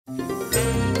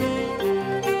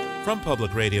From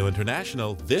Public Radio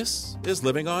International, this is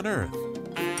Living on Earth.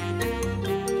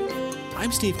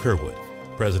 I'm Steve Curwood.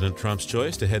 President Trump's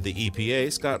choice to head the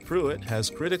EPA, Scott Pruitt,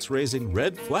 has critics raising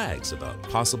red flags about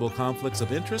possible conflicts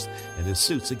of interest and his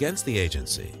suits against the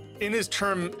agency. In his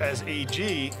term as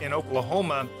AG in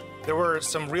Oklahoma, there were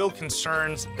some real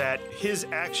concerns that his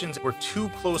actions were too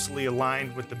closely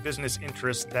aligned with the business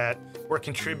interests that were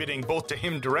contributing both to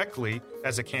him directly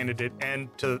as a candidate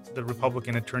and to the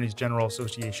Republican Attorneys General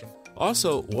Association.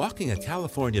 Also, walking a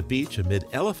California beach amid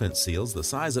elephant seals the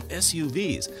size of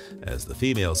SUVs as the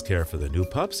females care for the new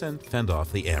pups and fend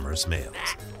off the amorous males.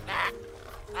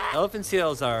 Elephant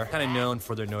seals are kind of known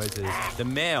for their noises. The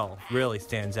male really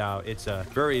stands out. It's a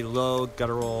very low,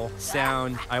 guttural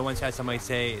sound. I once had somebody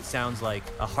say it sounds like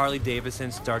a Harley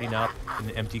Davidson starting up in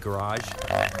an empty garage.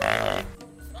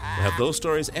 We'll have those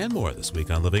stories and more this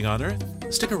week on Living on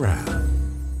Earth. Stick around.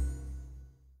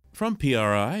 From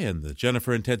PRI and the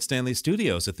Jennifer and Ted Stanley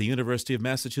studios at the University of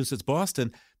Massachusetts,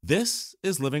 Boston, this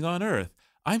is Living on Earth.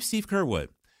 I'm Steve Curwood.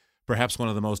 Perhaps one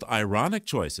of the most ironic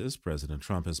choices President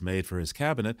Trump has made for his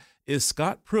cabinet is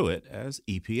Scott Pruitt as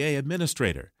EPA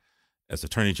administrator. As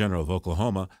Attorney General of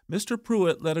Oklahoma, Mr.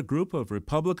 Pruitt led a group of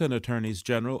Republican attorneys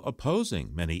general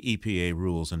opposing many EPA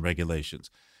rules and regulations.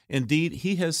 Indeed,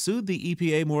 he has sued the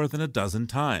EPA more than a dozen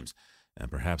times,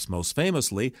 and perhaps most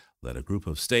famously, led a group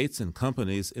of states and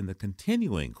companies in the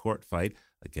continuing court fight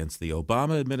against the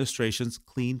Obama administration's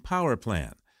Clean Power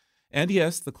Plan. And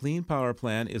yes, the Clean Power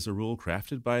Plan is a rule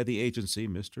crafted by the agency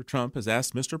Mr. Trump has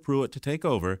asked Mr. Pruitt to take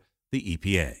over, the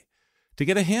EPA. To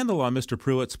get a handle on Mr.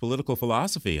 Pruitt's political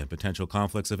philosophy and potential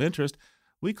conflicts of interest,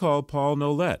 we called Paul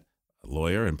Nolet, a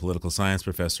lawyer and political science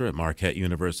professor at Marquette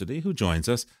University, who joins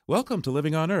us. Welcome to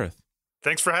Living on Earth.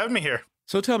 Thanks for having me here.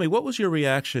 So tell me, what was your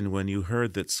reaction when you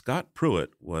heard that Scott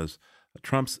Pruitt was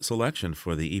Trump's selection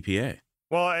for the EPA?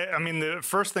 Well, I mean, the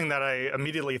first thing that I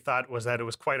immediately thought was that it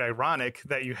was quite ironic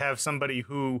that you have somebody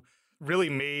who really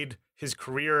made his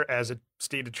career as a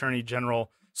state attorney general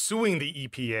suing the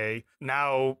EPA,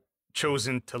 now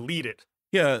chosen to lead it.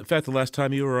 Yeah, in fact, the last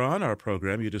time you were on our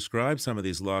program, you described some of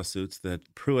these lawsuits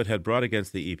that Pruitt had brought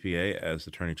against the EPA as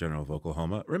Attorney General of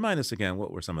Oklahoma. Remind us again,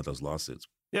 what were some of those lawsuits?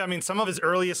 Yeah, I mean, some of his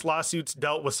earliest lawsuits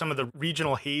dealt with some of the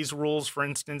regional haze rules, for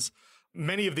instance.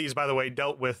 Many of these, by the way,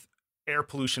 dealt with air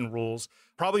pollution rules.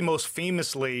 Probably most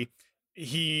famously,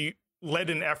 he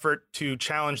led an effort to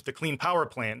challenge the Clean Power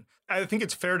Plan. I think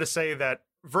it's fair to say that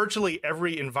virtually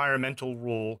every environmental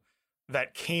rule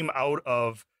that came out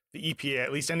of the EPA,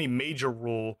 at least any major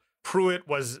rule, Pruitt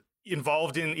was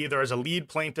involved in either as a lead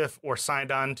plaintiff or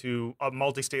signed on to a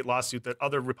multi-state lawsuit that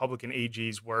other Republican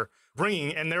AGs were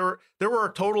bringing. And there were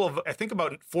a total of, I think,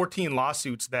 about 14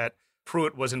 lawsuits that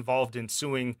Pruitt was involved in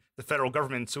suing the federal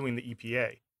government, suing the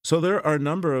EPA. So there are a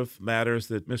number of matters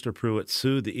that Mr. Pruitt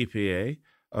sued the EPA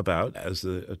about as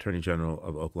the Attorney General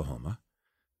of Oklahoma.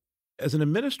 As an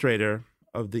administrator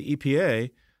of the EPA,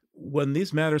 when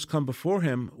these matters come before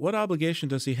him, what obligation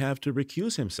does he have to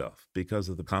recuse himself because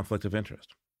of the conflict of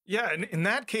interest? Yeah, and in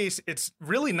that case, it's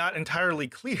really not entirely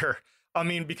clear. I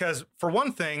mean, because for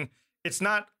one thing, it's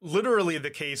not literally the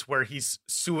case where he's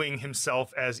suing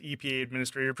himself as EPA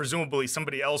administrator. Presumably,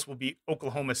 somebody else will be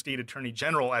Oklahoma State Attorney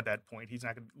General at that point. He's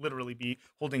not going to literally be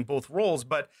holding both roles.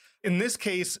 But in this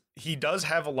case, he does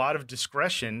have a lot of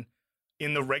discretion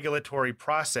in the regulatory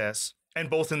process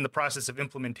and both in the process of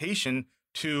implementation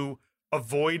to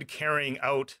avoid carrying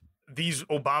out these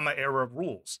Obama-era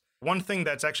rules. One thing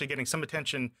that's actually getting some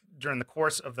attention during the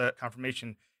course of the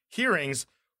confirmation hearings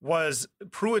was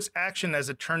Pruitt's action as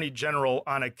Attorney General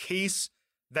on a case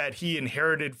that he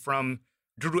inherited from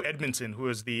Drew Edmondson, who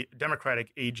was the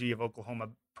Democratic AG of Oklahoma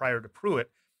prior to Pruitt.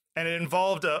 And it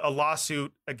involved a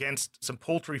lawsuit against some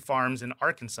poultry farms in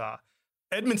Arkansas.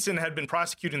 Edmondson had been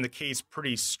prosecuting the case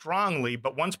pretty strongly,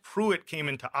 but once Pruitt came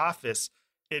into office,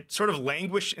 it sort of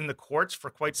languished in the courts for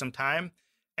quite some time.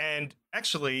 And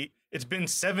actually, it's been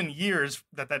 7 years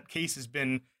that case has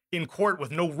been in court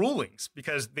with no rulings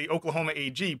because the Oklahoma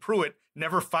AG, Pruitt,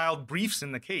 never filed briefs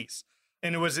in the case.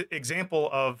 And it was an example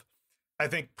of, I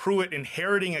think, Pruitt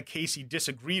inheriting a case he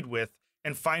disagreed with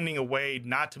and finding a way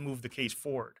not to move the case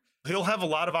forward. He'll have a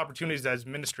lot of opportunities as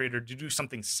administrator to do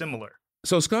something similar.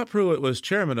 So Scott Pruitt was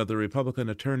chairman of the Republican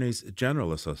Attorneys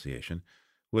General Association,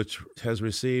 which has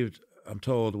received, I'm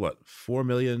told, $4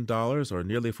 million or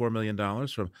nearly $4 million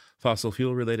from fossil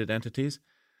fuel-related entities.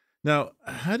 Now,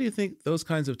 how do you think those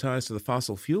kinds of ties to the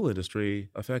fossil fuel industry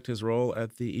affect his role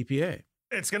at the EPA?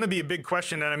 It's going to be a big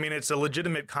question. And I mean, it's a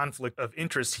legitimate conflict of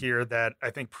interest here that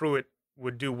I think Pruitt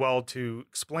would do well to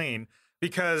explain.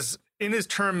 Because in his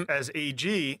term as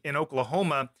AG in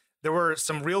Oklahoma, there were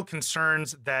some real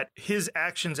concerns that his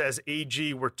actions as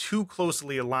AG were too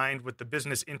closely aligned with the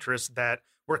business interests that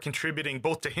were contributing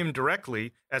both to him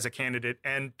directly as a candidate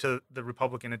and to the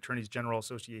Republican Attorneys General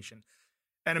Association.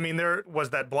 And I mean, there was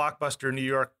that blockbuster New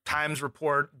York Times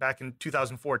report back in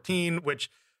 2014, which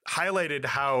highlighted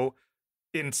how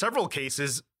in several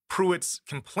cases, Pruitt's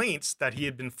complaints that he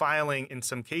had been filing in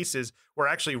some cases were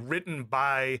actually written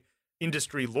by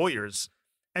industry lawyers.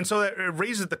 And so it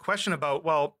raises the question about,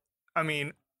 well, I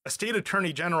mean, a state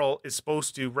attorney general is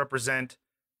supposed to represent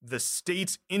the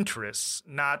state's interests,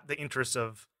 not the interests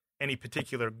of any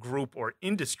particular group or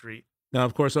industry. Now,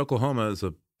 of course, Oklahoma is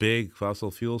a big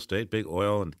fossil fuel state, big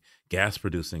oil and gas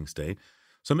producing state.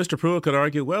 So Mr. Pruitt could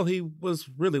argue, well, he was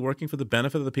really working for the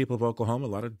benefit of the people of Oklahoma, a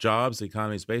lot of jobs, the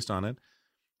economy is based on it.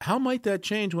 How might that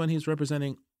change when he's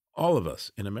representing all of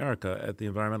us in America at the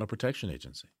Environmental Protection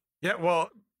Agency? Yeah, well,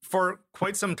 for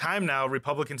quite some time now,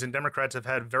 Republicans and Democrats have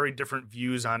had very different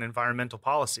views on environmental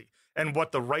policy and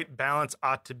what the right balance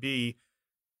ought to be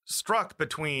struck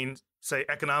between, say,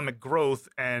 economic growth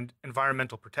and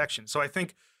environmental protection. So I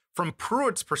think from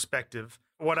Pruitt's perspective,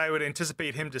 what I would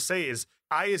anticipate him to say is,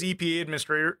 I, as EPA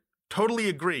administrator, totally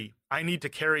agree. I need to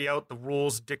carry out the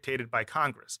rules dictated by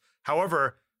Congress.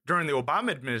 However, during the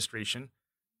Obama administration,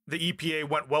 the EPA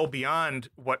went well beyond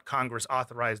what Congress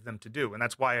authorized them to do. And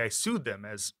that's why I sued them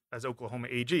as Oklahoma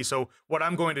AG. So what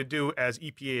I'm going to do as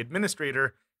EPA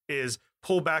administrator is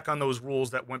pull back on those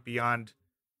rules that went beyond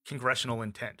congressional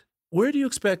intent. Where do you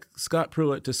expect Scott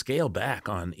Pruitt to scale back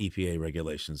on EPA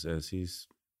regulations as he's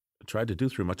tried to do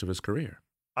through much of his career?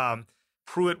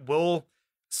 Pruitt will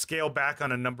scale back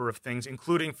on a number of things,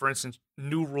 including, for instance,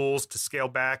 new rules to scale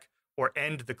back or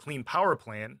end the Clean Power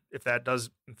Plan, if that does,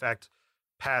 in fact,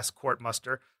 pass court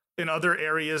muster. In other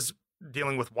areas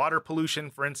dealing with water pollution,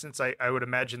 for instance, I would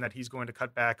imagine that he's going to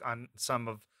cut back on some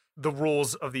of the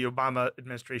rules of the Obama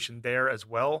administration there as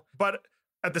well. But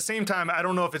at the same time, I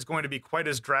don't know if it's going to be quite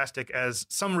as drastic as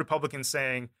some Republicans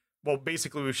saying, well,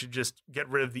 basically we should just get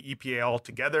rid of the EPA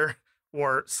altogether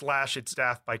or slash its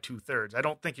staff by 2/3. I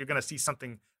don't think you're going to see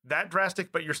something that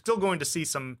drastic, but you're still going to see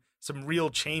some real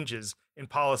changes in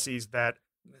policies that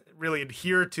really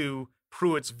adhere to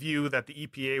Pruitt's view that the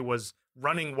EPA was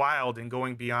running wild and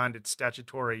going beyond its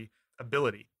statutory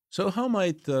ability. So how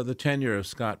might the tenure of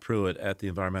Scott Pruitt at the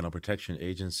Environmental Protection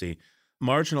Agency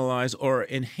marginalize or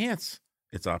enhance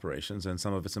its operations and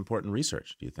some of its important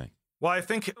research, do you think? Well, I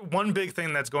think one big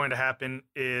thing that's going to happen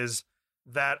is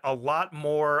that a lot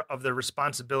more of the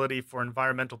responsibility for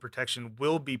environmental protection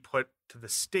will be put to the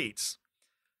states.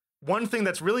 One thing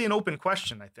that's really an open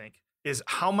question, I think, is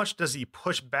how much does he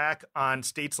push back on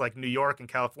states like New York and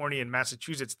California and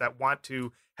Massachusetts that want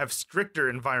to have stricter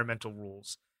environmental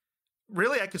rules?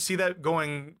 Really, I could see that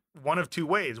going one of two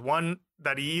ways. One,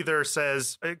 that he either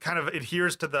says it kind of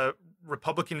adheres to the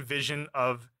Republican vision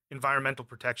of environmental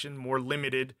protection, more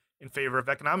limited in favor of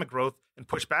economic growth, and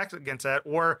push back against that,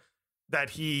 or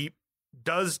that he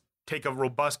does take a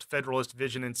robust federalist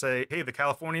vision and say, hey, the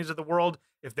Californians of the world,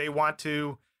 if they want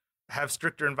to have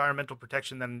stricter environmental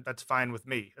protection, then that's fine with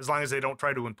me, as long as they don't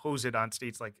try to impose it on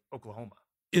states like Oklahoma.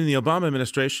 In the Obama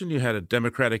administration, you had a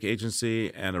Democratic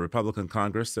agency and a Republican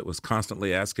Congress that was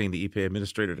constantly asking the EPA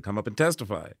administrator to come up and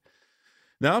testify.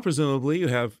 Now, presumably, you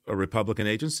have a Republican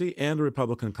agency and a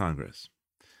Republican Congress.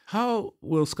 How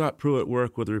will Scott Pruitt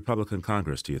work with the Republican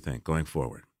Congress, do you think, going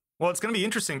forward? Well, it's going to be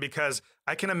interesting because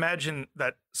I can imagine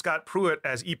that Scott Pruitt,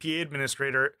 as EPA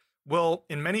administrator, will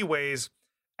in many ways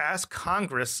ask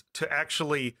Congress to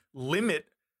actually limit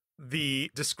the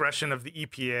discretion of the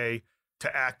EPA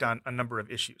to act on a number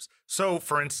of issues. So,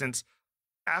 for instance,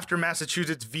 after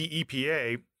Massachusetts v.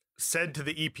 EPA said to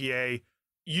the EPA,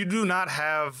 you do not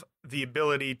have the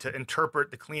ability to interpret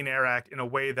the Clean Air Act in a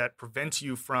way that prevents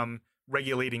you from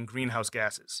regulating greenhouse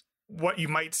gases. What you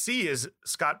might see is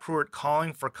Scott Pruitt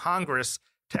calling for Congress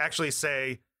to actually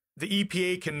say the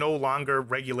EPA can no longer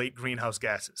regulate greenhouse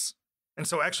gases. And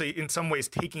so actually, in some ways,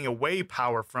 taking away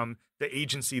power from the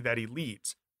agency that he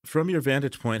leads. From your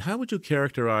vantage point, how would you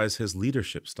characterize his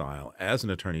leadership style as an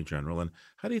attorney general, and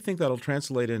how do you think that'll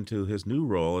translate into his new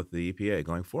role at the EPA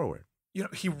going forward? You know,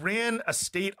 he ran a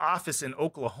state office in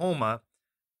Oklahoma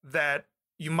that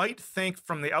you might think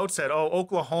from the outset, oh,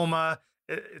 Oklahoma,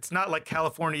 it's not like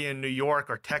California and New York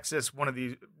or Texas, one of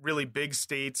these really big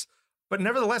states. But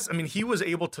nevertheless, I mean, he was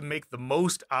able to make the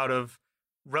most out of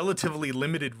relatively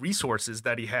limited resources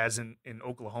that he has in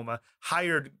Oklahoma,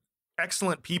 hired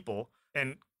excellent people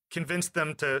and convinced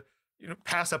them to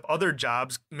pass up other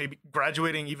jobs, maybe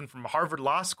graduating even from Harvard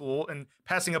Law School and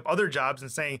passing up other jobs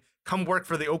and saying, come work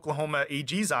for the Oklahoma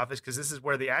AG's office because this is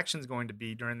where the action is going to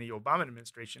be during the Obama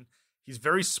administration. He's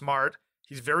very smart.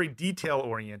 He's very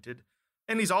detail-oriented.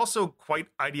 And he's also quite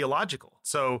ideological.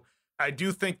 So I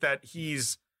do think that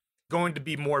he's going to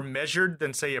be more measured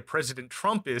than, say, a President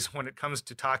Trump is when it comes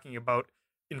to talking about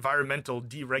environmental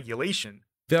deregulation.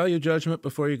 Value judgment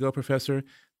before you go, Professor.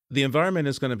 The environment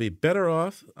is going to be better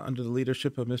off under the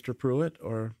leadership of Mr. Pruitt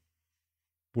or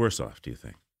worse off, do you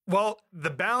think? Well, the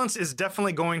balance is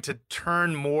definitely going to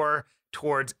turn more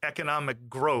towards economic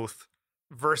growth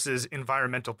versus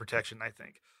environmental protection, I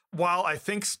think. While I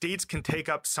think states can take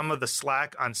up some of the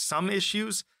slack on some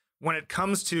issues, when it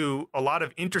comes to a lot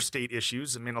of interstate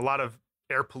issues, I mean, a lot of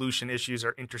air pollution issues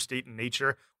are interstate in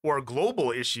nature, or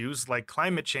global issues like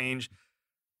climate change,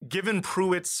 given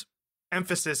Pruitt's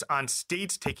emphasis on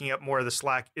states taking up more of the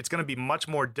slack, it's going to be much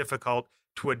more difficult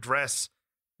to address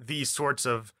these sorts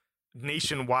of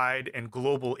nationwide and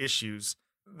global issues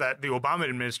that the Obama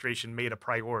administration made a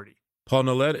priority. Paul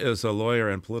Nolet is a lawyer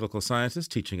and political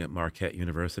scientist teaching at Marquette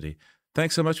University.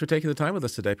 Thanks so much for taking the time with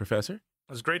us today, Professor. It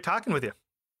was great talking with you.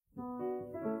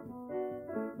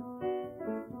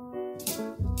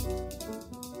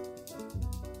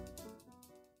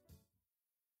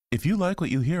 If you like what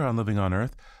you hear on Living on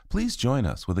Earth, please join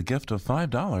us with a gift of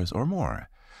 $5 or more.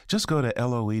 Just go to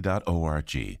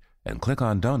LOE.org and click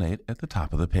on Donate at the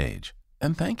top of the page.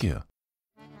 And thank you.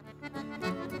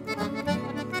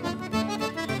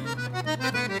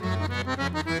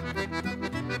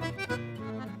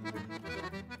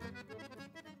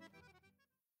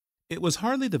 It was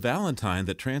hardly the Valentine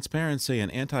that transparency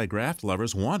and anti-graft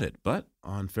lovers wanted, but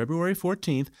on February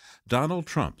 14th, Donald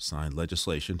Trump signed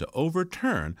legislation to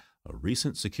overturn a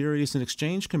recent Securities and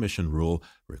Exchange Commission rule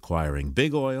requiring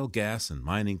big oil, gas, and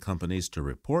mining companies to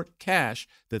report cash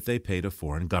that they pay to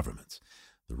foreign governments.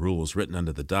 The rule was written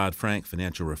under the Dodd-Frank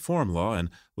Financial Reform Law and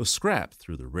was scrapped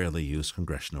through the rarely used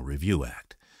Congressional Review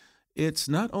Act. It's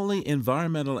not only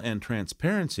environmental and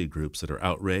transparency groups that are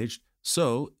outraged,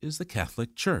 so is the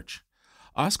Catholic Church.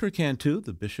 Oscar Cantu,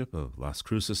 the Bishop of Las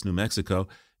Cruces, New Mexico,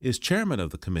 is chairman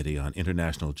of the Committee on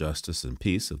International Justice and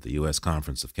Peace of the U.S.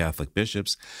 Conference of Catholic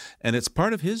Bishops, and it's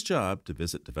part of his job to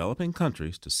visit developing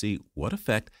countries to see what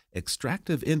effect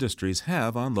extractive industries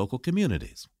have on local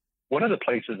communities. One of the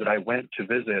places that I went to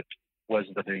visit was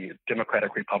the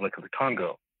Democratic Republic of the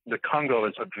Congo. The Congo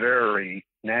is a very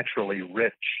naturally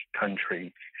rich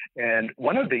country, and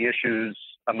one of the issues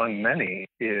among many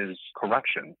is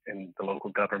corruption in the local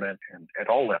government and at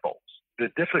all levels. The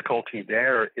difficulty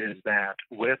there is that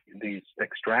with these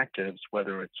extractives,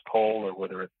 whether it's coal or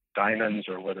whether it's diamonds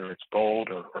or whether it's gold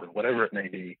or whatever it may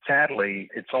be, sadly,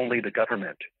 it's only the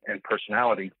government and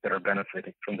personalities that are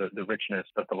benefiting from the richness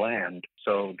of the land.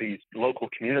 So these local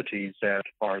communities that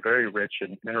are very rich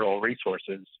in mineral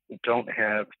resources don't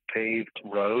have paved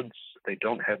roads. They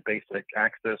don't have basic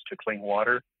access to clean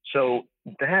water. So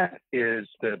that is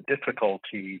the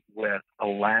difficulty with a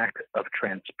lack of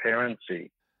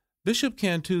transparency. Bishop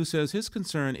Cantu says his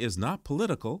concern is not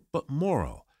political, but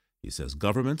moral. He says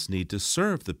governments need to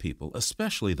serve the people,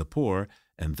 especially the poor,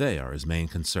 and they are his main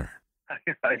concern.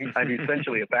 I'm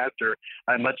essentially a pastor.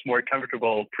 I'm much more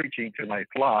comfortable preaching to my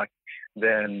flock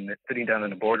than sitting down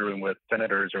in a boardroom with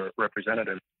senators or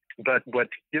representatives. But what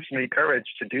gives me courage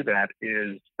to do that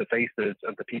is the faces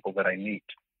of the people that I meet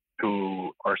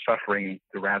who are suffering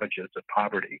the ravages of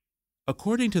poverty.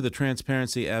 According to the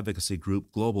transparency advocacy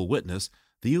group Global Witness,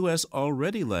 the U.S.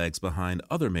 already lags behind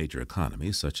other major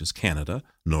economies such as Canada,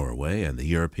 Norway, and the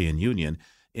European Union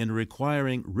in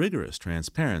requiring rigorous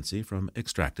transparency from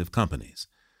extractive companies.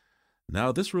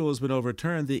 Now this rule has been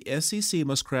overturned, the SEC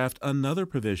must craft another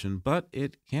provision, but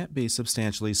it can't be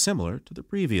substantially similar to the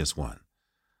previous one.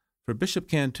 For Bishop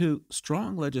Cantu,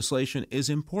 strong legislation is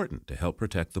important to help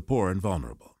protect the poor and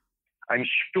vulnerable. I'm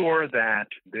sure that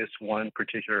this one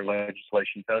particular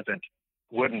legislation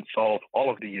wouldn't solve all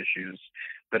of the issues,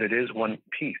 but it is one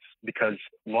piece because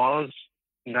laws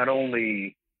not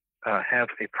only have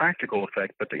a practical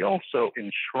effect, but they also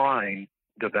enshrine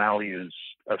the values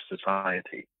of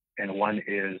society. And one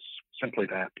is simply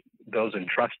that those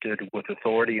entrusted with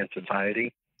authority in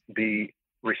society be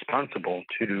responsible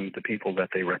to the people that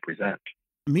they represent.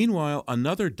 Meanwhile,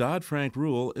 another Dodd-Frank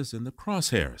rule is in the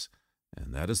crosshairs,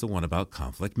 and that is the one about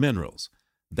conflict minerals.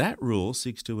 That rule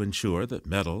seeks to ensure that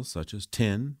metals such as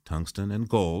tin, tungsten, and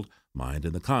gold mined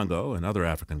in the Congo and other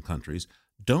African countries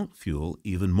don't fuel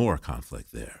even more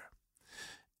conflict there.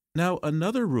 Now,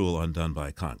 another rule undone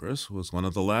by Congress was one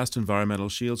of the last environmental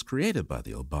shields created by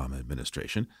the Obama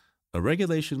administration, a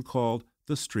regulation called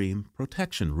the Stream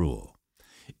Protection Rule.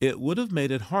 It would have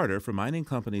made it harder for mining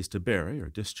companies to bury or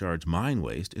discharge mine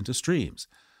waste into streams,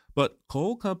 but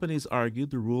coal companies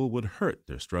argued the rule would hurt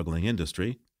their struggling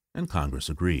industry, and Congress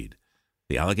agreed.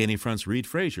 The Allegheny Front's Reed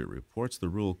Frazier reports the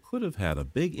rule could have had a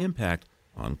big impact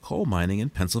on coal mining in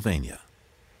Pennsylvania.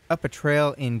 Up a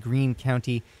trail in Greene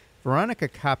County, Veronica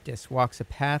Koptis walks a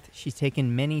path she's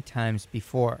taken many times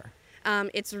before.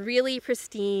 It's really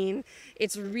pristine.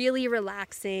 It's really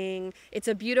relaxing. It's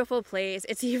a beautiful place.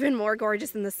 It's even more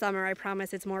gorgeous in the summer. I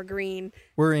promise it's more green.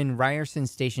 We're in Ryerson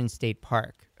Station State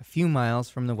Park, a few miles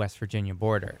from the West Virginia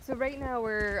border. So right now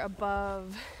we're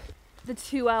above the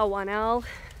 2L, 1L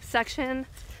section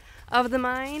of the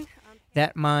mine.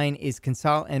 That mine is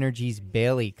CONSOL Energy's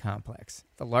Bailey Complex,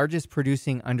 the largest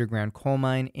producing underground coal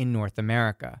mine in North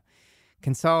America.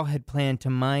 CONSOL had planned to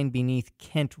mine beneath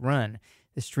Kent Run,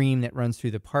 the stream that runs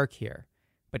through the park here.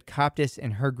 But Koptis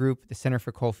and her group, the Center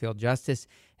for Coalfield Justice,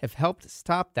 have helped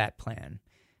stop that plan.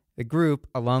 The group,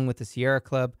 along with the Sierra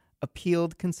Club,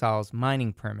 appealed CONSOL's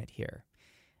mining permit here.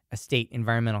 A state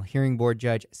environmental hearing board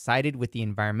judge sided with the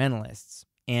environmentalists,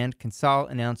 and CONSOL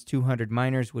announced 200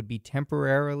 miners would be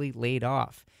temporarily laid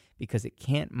off because it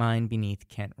can't mine beneath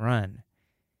Kent Run.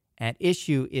 At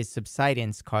issue is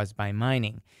subsidence caused by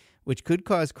mining, which could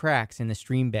cause cracks in the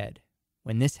stream bed.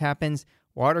 When this happens,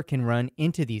 water can run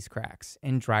into these cracks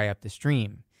and dry up the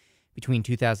stream. Between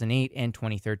 2008 and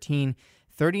 2013,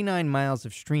 39 miles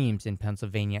of streams in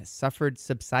Pennsylvania suffered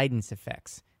subsidence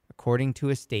effects, according to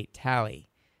a state tally.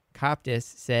 Koptis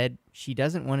said she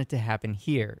doesn't want it to happen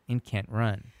here in Kent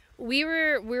Run. We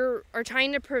are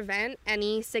trying to prevent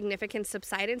any significant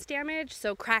subsidence damage,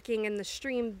 so cracking in the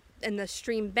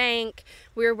stream bank.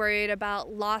 We're worried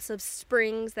about loss of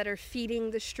springs that are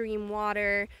feeding the stream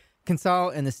water.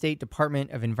 CONSOL and the State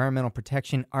Department of Environmental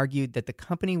Protection argued that the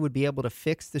company would be able to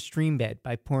fix the stream bed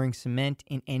by pouring cement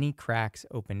in any cracks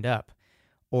opened up,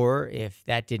 or, if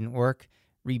that didn't work,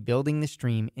 rebuilding the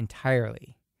stream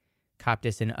entirely.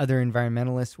 Koptis and other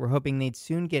environmentalists were hoping they'd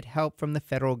soon get help from the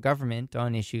federal government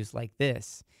on issues like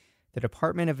this. The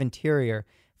Department of Interior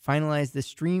finalized the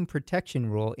Stream Protection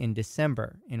Rule in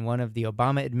December in one of the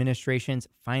Obama administration's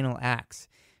final acts,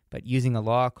 but using a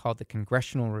law called the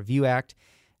Congressional Review Act,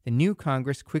 the new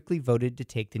Congress quickly voted to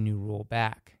take the new rule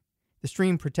back. The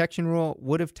Stream Protection Rule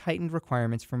would have tightened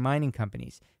requirements for mining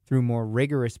companies through more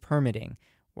rigorous permitting,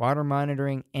 water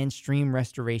monitoring, and stream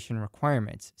restoration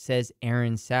requirements, says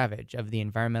Aaron Savage of the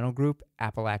environmental group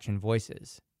Appalachian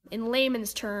Voices. In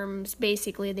layman's terms,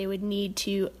 basically they would need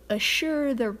to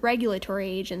assure the regulatory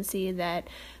agency that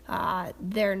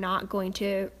they're not going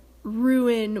to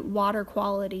ruin water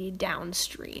quality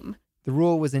downstream. The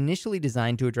rule was initially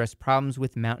designed to address problems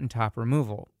with mountaintop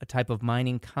removal, a type of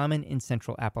mining common in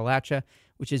central Appalachia,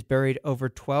 which has buried over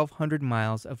 1,200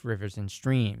 miles of rivers and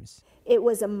streams. It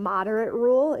was a moderate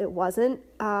rule. It wasn't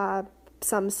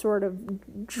some sort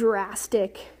of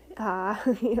drastic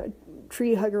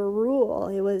tree hugger rule.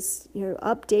 It was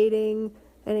updating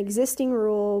an existing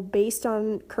rule based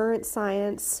on current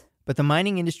science. But the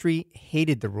mining industry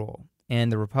hated the rule,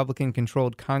 and the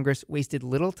Republican-controlled Congress wasted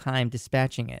little time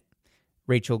dispatching it.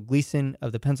 Rachel Gleason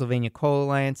of the Pennsylvania Coal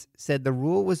Alliance said the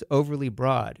rule was overly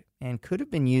broad and could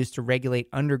have been used to regulate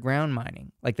underground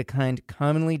mining, like the kind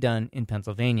commonly done in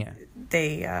Pennsylvania.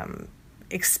 They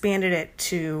expanded it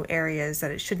to areas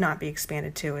that it should not be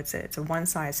expanded to. It's a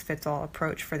one-size-fits-all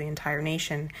approach for the entire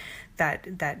nation that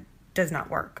does not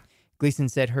work. Gleason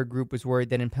said her group was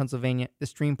worried that in Pennsylvania, the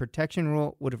Stream Protection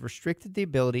Rule would have restricted the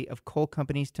ability of coal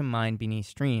companies to mine beneath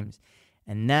streams,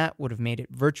 and that would have made it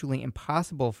virtually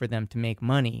impossible for them to make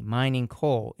money mining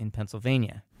coal in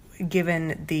Pennsylvania.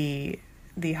 Given the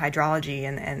hydrology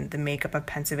and the makeup of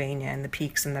Pennsylvania and the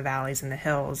peaks and the valleys and the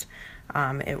hills,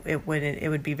 it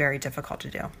would be very difficult to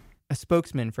do. A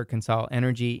spokesman for CONSOL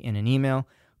Energy in an email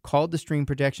called the Stream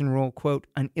Protection Rule, quote,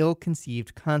 an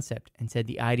ill-conceived concept, and said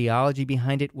the ideology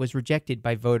behind it was rejected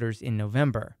by voters in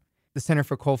November. The Center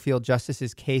for Coalfield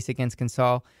Justice's case against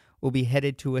CONSOL will be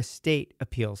headed to a state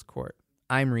appeals court.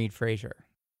 I'm Reed Frazier.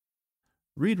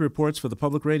 Reed reports for the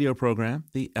public radio program,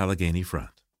 The Allegheny Front.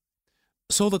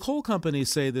 So the coal companies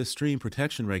say this stream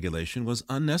protection regulation was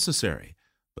unnecessary,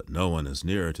 but no one is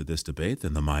nearer to this debate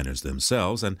than the miners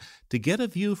themselves, and to get a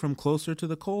view from closer to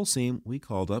the coal seam, we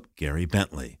called up Gary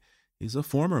Bentley. He's a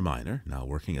former miner, now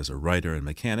working as a writer and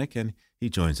mechanic, and he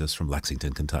joins us from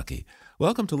Lexington, Kentucky.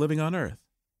 Welcome to Living on Earth.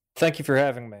 Thank you for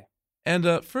having me.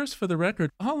 And first, for the record,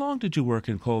 how long did you work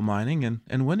in coal mining,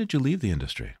 and when did you leave the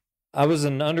industry? I was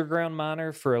an underground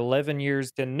miner for 11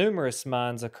 years in numerous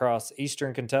mines across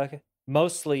eastern Kentucky,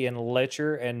 mostly in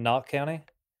Letcher and Knott County,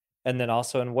 and then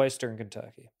also in western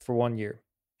Kentucky for 1 year.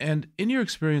 And in your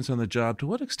experience on the job, to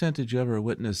what extent did you ever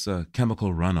witness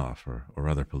chemical runoff or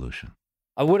other pollution?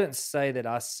 I wouldn't say that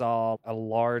I saw a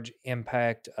large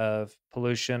impact of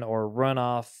pollution or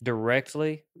runoff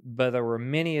directly, but there were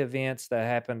many events that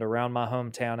happened around my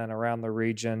hometown and around the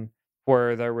region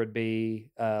where there would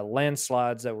be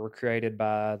landslides that were created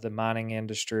by the mining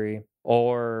industry,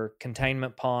 or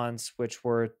containment ponds, which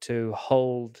were to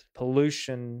hold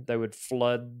pollution. They would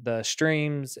flood the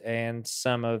streams and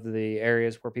some of the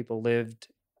areas where people lived.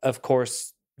 Of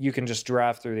course, you can just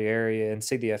drive through the area and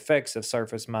see the effects of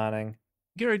surface mining.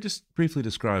 Gary, just briefly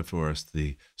describe for us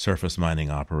the surface mining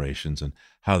operations and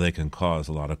how they can cause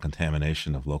a lot of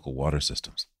contamination of local water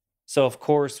systems. So, of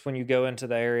course, when you go into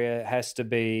the area, it has to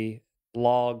be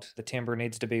logged. The timber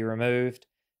needs to be removed.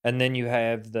 And then you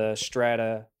have the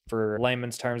strata, for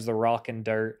layman's terms, the rock and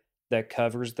dirt that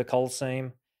covers the coal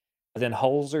seam. Then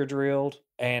holes are drilled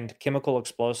and chemical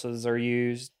explosives are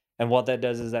used. And what that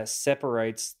does is that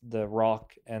separates the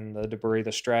rock and the debris,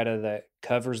 the strata that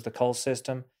covers the coal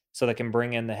system, so they can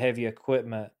bring in the heavy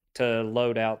equipment to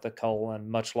load out the coal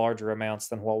in much larger amounts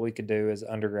than what we could do as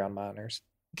underground miners.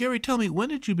 Gary, tell me, when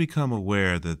did you become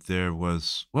aware that there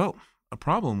was, a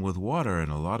problem with water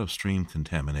and a lot of stream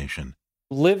contamination?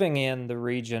 Living in the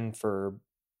region for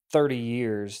 30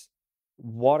 years,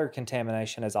 water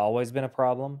contamination has always been a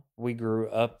problem. We grew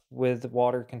up with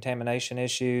water contamination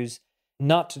issues.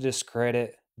 Not to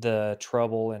discredit the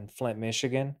trouble in Flint,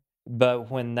 Michigan,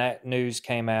 but when that news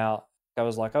came out, I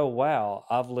was like, oh, wow,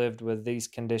 I've lived with these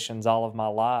conditions all of my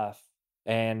life,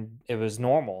 and it was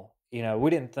normal. We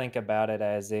didn't think about it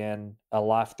as in a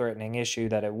life-threatening issue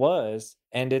that it was,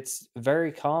 and it's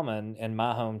very common in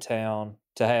my hometown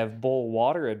to have boil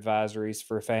water advisories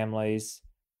for families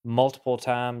multiple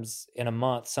times in a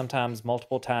month, sometimes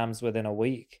multiple times within a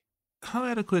week. How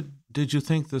adequate did you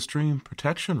think the stream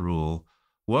protection rule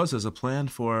was as a plan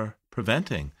for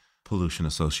preventing pollution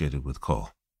associated with coal?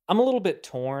 I'm a little bit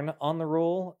torn on the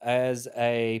rule as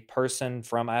a person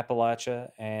from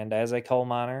Appalachia and as a coal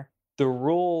miner. The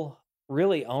rule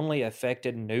really only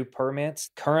affected new permits.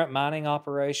 Current mining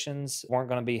operations weren't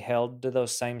going to be held to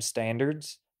those same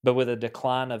standards, but with a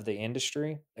decline of the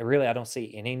industry, I don't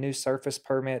see any new surface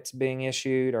permits being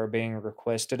issued or being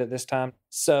requested at this time.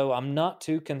 So I'm not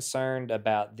too concerned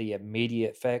about the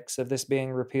immediate effects of this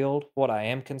being repealed. What I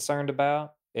am concerned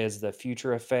about is the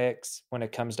future effects when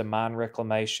it comes to mine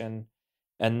reclamation.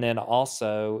 And then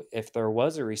also, if there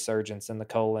was a resurgence in the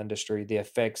coal industry, the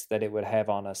effects that it would have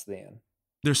on us then.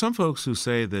 There are some folks who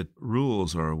say that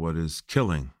rules are what is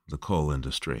killing the coal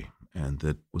industry, and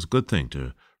that it was a good thing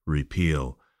to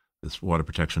repeal this water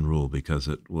protection rule because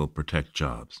it will protect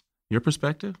jobs. Your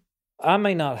perspective? I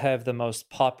may not have the most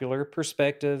popular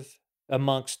perspective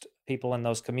amongst people in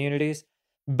those communities,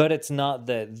 but it's not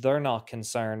that they're not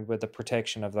concerned with the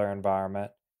protection of their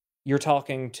environment. You're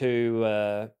talking to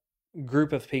a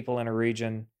group of people in a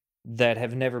region that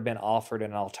have never been offered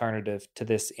an alternative to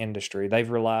this industry. They've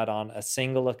relied on a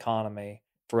single economy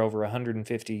for over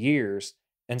 150 years.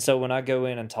 And so when I go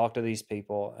in and talk to these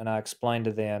people and I explain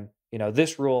to them,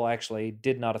 this rule actually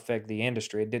did not affect the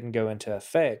industry. It didn't go into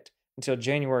effect until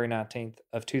January 19th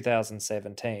of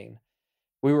 2017.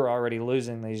 We were already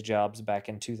losing these jobs back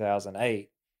in 2008.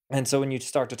 And so when you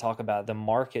start to talk about the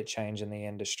market change in the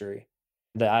industry,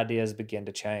 the ideas begin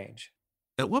to change.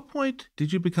 At what point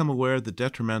did you become aware of the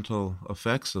detrimental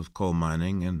effects of coal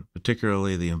mining, and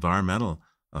particularly the environmental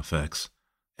effects?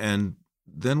 And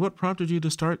then what prompted you to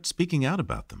start speaking out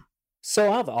about them?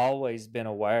 So I've always been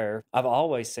aware. I've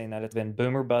always seen that it's been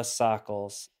boomer bust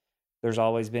cycles. There's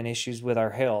always been issues with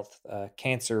our health,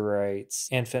 cancer rates,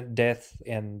 infant death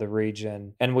in the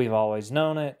region, and we've always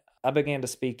known it. I began to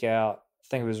speak out, I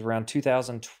think it was around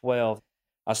 2012.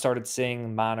 I started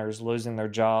seeing miners losing their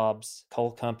jobs,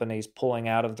 coal companies pulling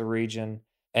out of the region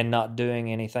and not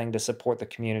doing anything to support the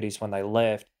communities when they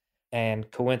left. And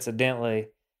coincidentally,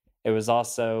 it was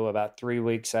also about 3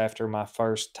 weeks after my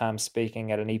first time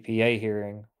speaking at an EPA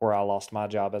hearing where I lost my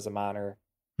job as a miner.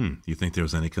 You think there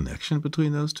was any connection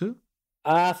between those two?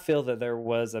 I feel that there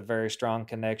was a very strong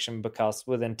connection because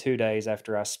within 2 days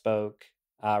after I spoke,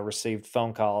 I received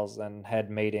phone calls and had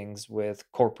meetings with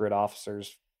corporate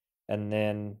officers. And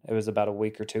then it was about a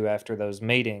week or two after those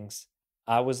meetings,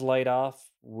 I was laid off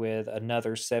with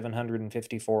another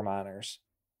 754 miners.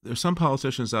 There's some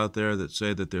politicians out there that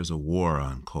say that there's a war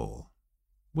on coal.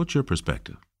 What's your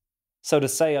perspective? So to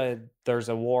say there's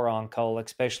a war on coal,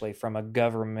 especially from a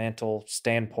governmental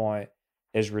standpoint,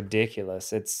 is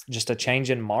ridiculous. It's just a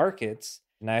change in markets.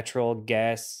 Natural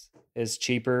gas is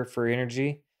cheaper for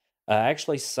energy.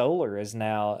 Actually, solar is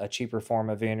now a cheaper form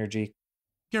of energy.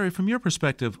 Gary, from your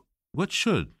perspective, what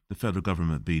should the federal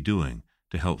government be doing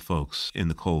to help folks in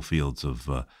the coal fields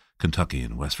of Kentucky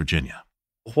and West Virginia?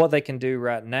 What they can do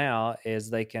right now is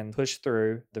they can push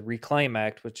through the Reclaim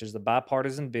Act, which is the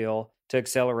bipartisan bill to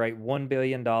accelerate $1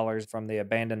 billion from the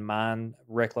Abandoned Mine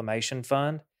Reclamation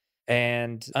Fund.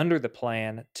 And under the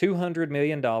plan, $200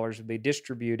 million would be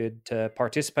distributed to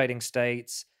participating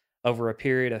states over a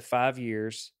period of 5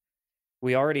 years.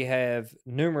 We already have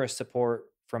numerous support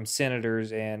from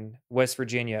senators in West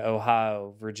Virginia,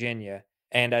 Ohio, Virginia.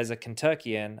 And as a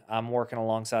Kentuckian, I'm working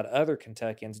alongside other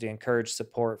Kentuckians to encourage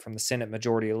support from the Senate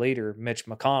Majority Leader, Mitch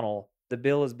McConnell. The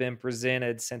bill has been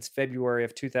presented since February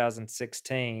of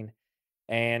 2016,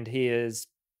 and he has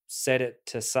set it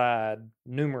aside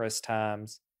numerous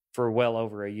times for well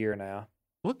over a year now.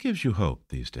 What gives you hope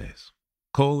these days?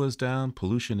 Coal is down,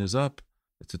 pollution is up.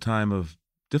 It's a time of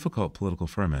difficult political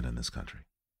ferment in this country.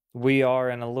 We are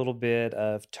in a little bit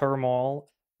of turmoil,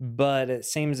 but it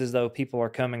seems as though people are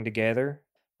coming together.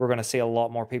 We're going to see a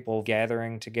lot more people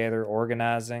gathering together,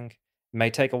 organizing. It may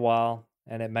take a while,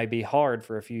 and it may be hard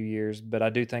for a few years, but I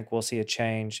do think we'll see a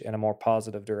change in a more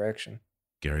positive direction.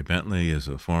 Gary Bentley is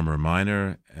a former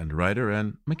miner and writer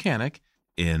and mechanic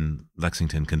in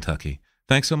Lexington, Kentucky.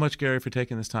 Thanks so much, Gary, for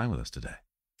taking this time with us today.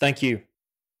 Thank you.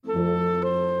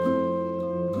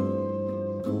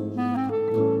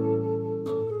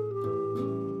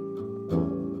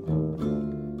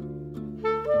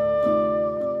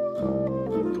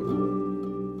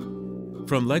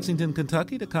 From Lexington,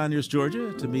 Kentucky to Conyers,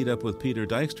 Georgia, to meet up with Peter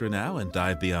Dykstra now and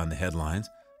dive beyond the headlines.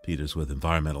 Peter's with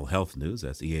Environmental Health News.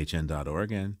 That's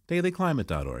ehn.org and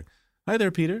dailyclimate.org. Hi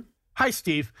there, Peter. Hi,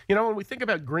 Steve. You know, when we think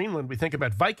about Greenland, we think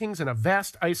about Vikings and a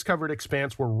vast ice-covered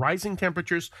expanse where rising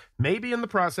temperatures may be in the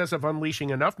process of unleashing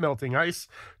enough melting ice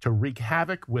to wreak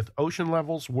havoc with ocean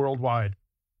levels worldwide.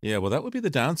 Yeah, well, that would be the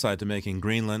downside to making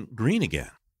Greenland green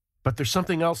again. But there's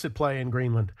something else at play in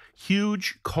Greenland.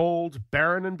 Huge, cold,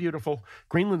 barren, and beautiful,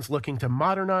 Greenland's looking to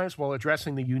modernize while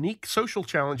addressing the unique social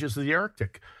challenges of the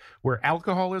Arctic, where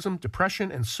alcoholism,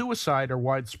 depression, and suicide are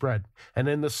widespread. And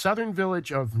in the southern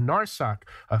village of Narsak,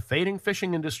 a fading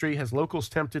fishing industry has locals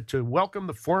tempted to welcome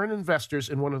the foreign investors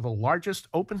in one of the largest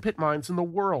open-pit mines in the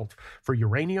world for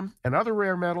uranium and other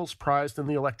rare metals prized in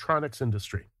the electronics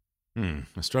industry.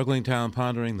 A struggling town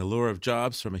pondering the lure of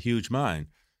jobs from a huge mine.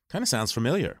 Kind of sounds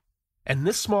familiar. And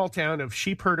this small town of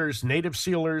sheep herders, native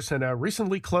sealers, and a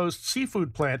recently closed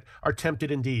seafood plant are tempted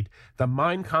indeed. The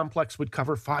mine complex would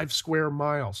cover 5 square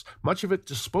miles, much of it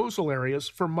disposal areas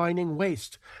for mining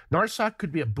waste. Narsak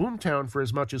could be a boomtown for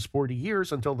as much as 40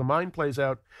 years until the mine plays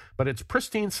out, but its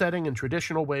pristine setting and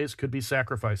traditional ways could be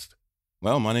sacrificed.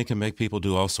 Well, money can make people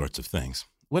do all sorts of things.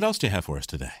 What else do you have for us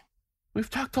today? We've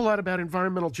talked a lot about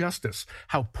environmental justice,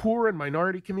 how poor and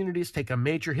minority communities take a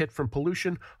major hit from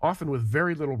pollution, often with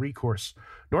very little recourse.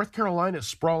 North Carolina's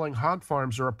sprawling hog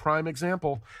farms are a prime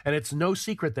example, and it's no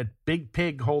secret that Big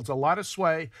Pig holds a lot of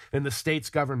sway in the state's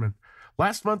government.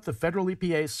 Last month, the federal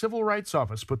EPA's Civil Rights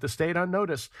Office put the state on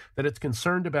notice that it's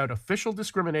concerned about official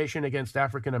discrimination against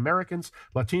African Americans,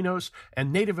 Latinos,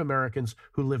 and Native Americans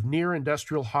who live near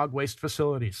industrial hog waste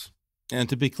facilities. And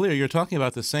to be clear, you're talking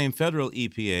about the same federal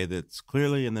EPA that's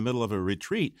clearly in the middle of a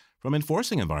retreat from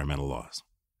enforcing environmental laws.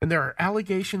 And there are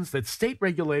allegations that state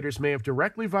regulators may have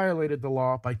directly violated the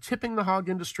law by tipping the hog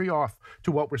industry off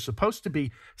to what were supposed to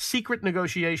be secret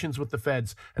negotiations with the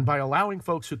feds and by allowing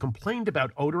folks who complained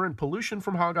about odor and pollution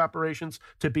from hog operations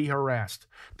to be harassed.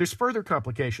 There's further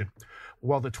complication.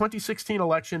 While the 2016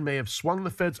 election may have swung the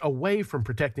feds away from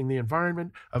protecting the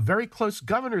environment, a very close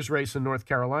governor's race in North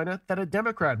Carolina that a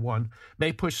Democrat won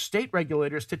may push state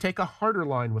regulators to take a harder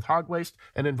line with hog waste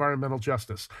and environmental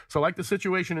justice. So like the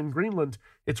situation in Greenland,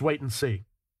 it's wait and see.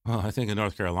 Well, I think in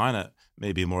North Carolina,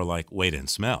 maybe more like wait and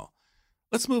smell.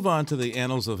 Let's move on to the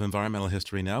annals of environmental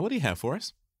history now. What do you have for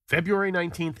us? February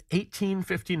 19th,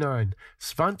 1859,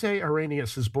 Svante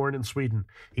Arrhenius is born in Sweden.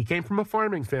 He came from a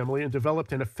farming family and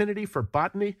developed an affinity for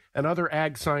botany and other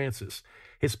ag sciences.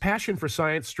 His passion for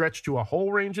science stretched to a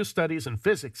whole range of studies in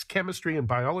physics, chemistry, and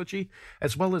biology,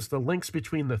 as well as the links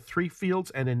between the three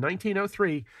fields, and in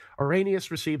 1903, Arrhenius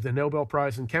received the Nobel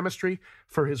Prize in Chemistry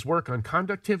for his work on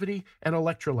conductivity and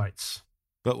electrolytes.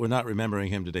 But we're not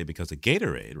remembering him today because of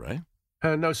Gatorade, right?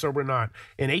 No, sir, we're not.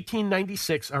 In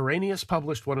 1896, Arrhenius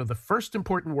published one of the first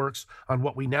important works on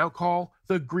what we now call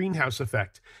the greenhouse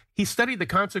effect. He studied the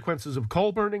consequences of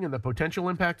coal burning and the potential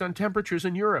impact on temperatures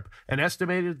in Europe, and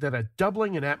estimated that a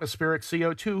doubling in atmospheric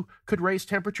CO2 could raise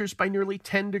temperatures by nearly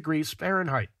 10 degrees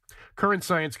Fahrenheit. Current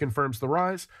science confirms the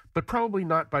rise, but probably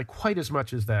not by quite as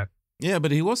much as that. Yeah, but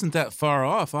he wasn't that far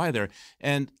off either.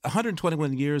 And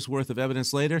 121 years worth of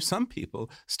evidence later, some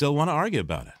people still want to argue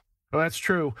about it. Well, that's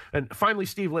true. And finally,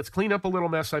 Steve, let's clean up a little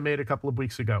mess I made a couple of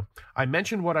weeks ago. I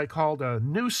mentioned what I called a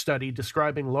new study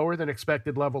describing lower than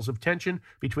expected levels of tension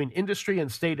between industry and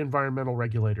state environmental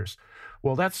regulators.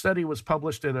 Well, that study was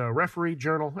published in a refereed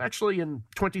journal, actually in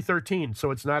 2013, so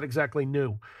it's not exactly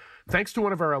new. Thanks to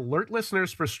one of our alert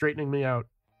listeners for straightening me out.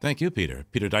 Thank you, Peter.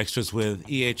 Peter Dykstra's with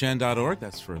ehn.org,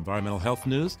 that's for environmental health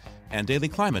news, and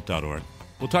dailyclimate.org.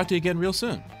 We'll talk to you again real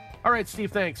soon. All right,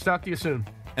 Steve, thanks. Talk to you soon.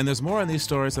 And there's more on these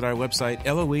stories at our website,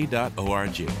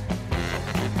 loe.org.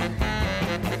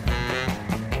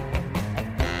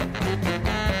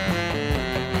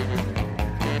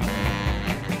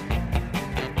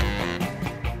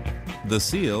 The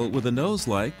seal with a nose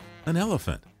like an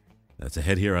elephant. That's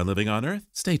ahead here on Living on Earth.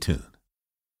 Stay tuned.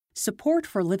 Support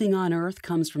for Living on Earth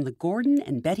comes from the Gordon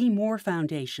and Betty Moore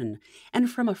Foundation and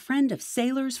from a friend of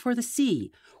Sailors for the Sea,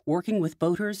 working with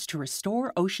boaters to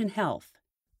restore ocean health.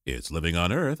 It's Living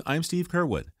on Earth. I'm Steve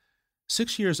Curwood.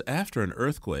 6 years after an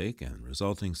earthquake and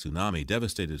resulting tsunami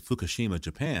devastated Fukushima,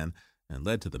 Japan, and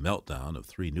led to the meltdown of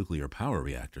 3 nuclear power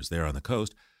reactors there on the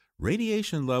coast,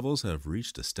 radiation levels have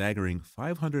reached a staggering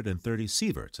 530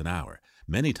 sieverts an hour,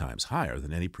 many times higher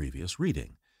than any previous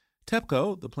reading.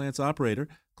 TEPCO, the plant's operator,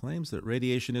 claims that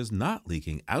radiation is not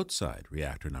leaking outside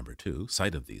reactor number 2,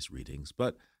 site of these readings,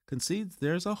 but concedes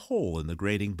there's a hole in the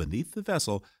grating beneath the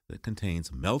vessel that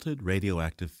contains melted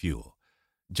radioactive fuel.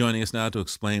 Joining us now to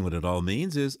explain what it all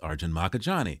means is Arjun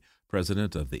Makhijani,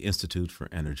 president of the Institute for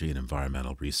Energy and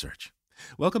Environmental Research.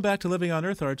 Welcome back to Living on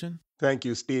Earth, Arjun. Thank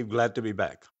you, Steve. Glad to be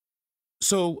back.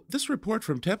 So this report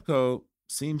from TEPCO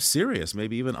seems serious,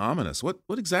 maybe even ominous. What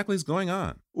exactly is going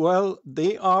on? Well,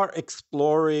 they are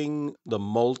exploring the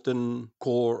molten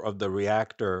core of the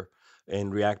reactor in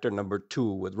reactor number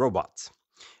 2 with robots.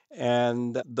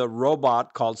 And the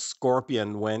robot called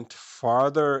Scorpion went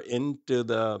farther into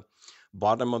the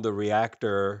bottom of the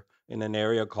reactor in an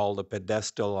area called the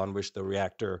pedestal on which the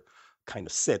reactor kind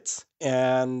of sits,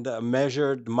 and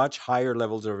measured much higher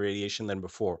levels of radiation than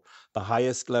before. The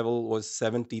highest level was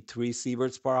 73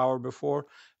 sieverts per hour before,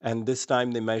 and this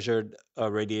time they measured a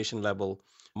radiation level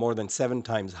more than 7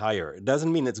 times higher. It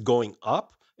doesn't mean it's going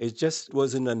up, it just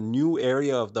was in a new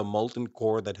area of the molten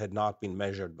core that had not been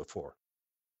measured before.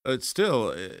 It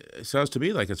sounds to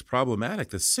me like it's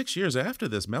problematic that 6 years after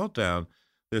this meltdown,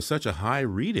 there's such a high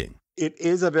reading. It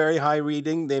is a very high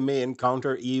reading. They may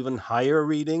encounter even higher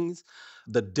readings.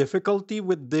 The difficulty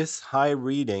with this high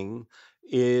reading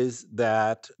is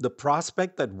that the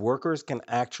prospect that workers can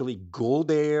actually go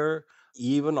there,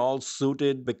 even all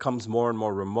suited, becomes more and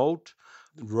more remote.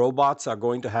 Robots are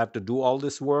going to have to do all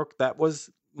this work. That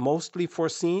was mostly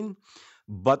foreseen.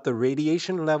 But the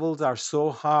radiation levels are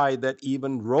so high that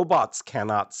even robots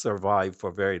cannot survive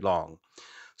for very long.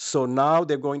 So now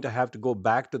they're going to have to go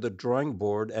back to the drawing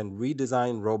board and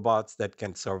redesign robots that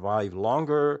can survive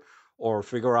longer or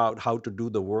figure out how to do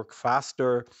the work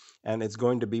faster. And it's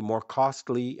going to be more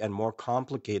costly and more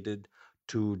complicated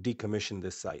to decommission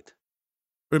this site.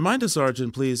 Remind us, Arjun,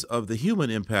 please, of the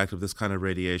human impact of this kind of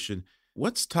radiation.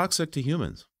 What's toxic to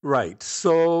humans? Right.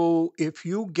 So if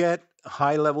you get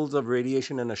high levels of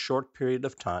radiation in a short period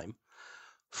of time,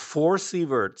 4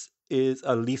 sieverts is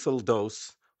a lethal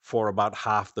dose for about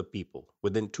half the people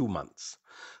within 2 months.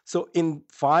 So in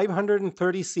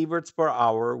 530 sieverts per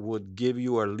hour would give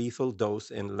you a lethal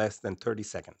dose in less than 30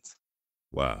 seconds.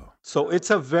 Wow. So it's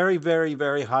a very, very,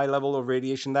 very high level of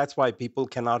radiation. That's why people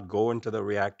cannot go into the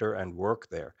reactor and work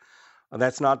there. And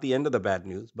that's not the end of the bad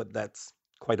news, but that's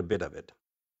quite a bit of it.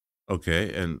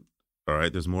 Okay, and all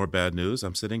right, there's more bad news.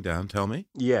 I'm sitting down. Tell me.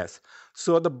 Yes.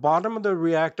 So at the bottom of the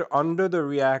reactor, under the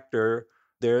reactor,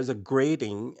 there's a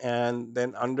grating, and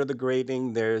then under the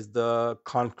grating, there's the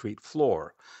concrete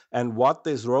floor. And what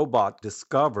this robot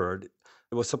discovered,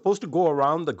 it was supposed to go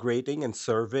around the grating and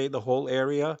survey the whole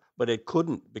area, but it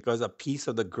couldn't because a piece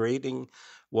of the grating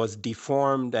was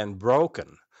deformed and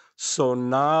broken. So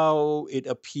now it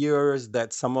appears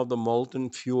that some of the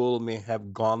molten fuel may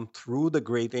have gone through the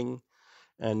grating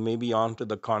and maybe onto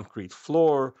the concrete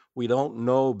floor. We don't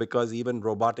know because even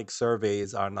robotic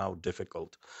surveys are now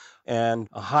difficult. And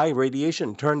high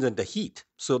radiation turns into heat.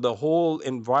 So the whole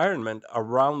environment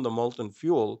around the molten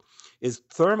fuel is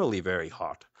thermally very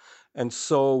hot. And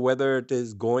so whether it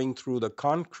is going through the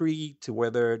concrete,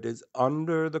 whether it is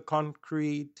under the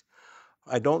concrete,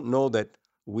 I don't know that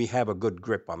we have a good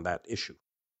grip on that issue.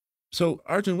 So,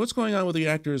 Arjun, what's going on with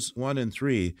reactors 1 and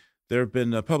 3? There have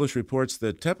been published reports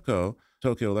that TEPCO,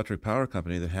 Tokyo Electric Power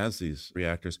Company that has these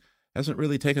reactors, hasn't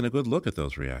really taken a good look at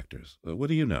those reactors. What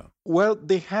do you know? Well,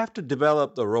 they have to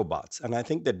develop the robots, and I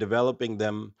think they're developing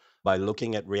them by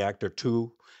looking at reactor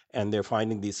 2 and they're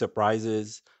finding these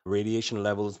surprises, radiation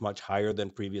levels much higher than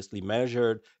previously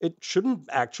measured. It shouldn't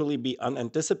actually be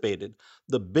unanticipated.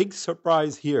 The big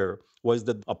surprise here was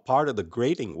that a part of the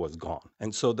grating was gone,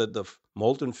 and so that the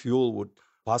molten fuel would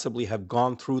possibly have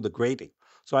gone through the grating.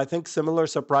 So I think similar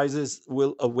surprises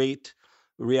will await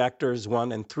reactors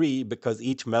 1 and 3 because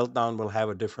each meltdown will have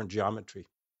a different geometry.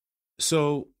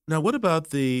 So now what about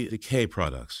the decay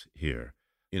products here?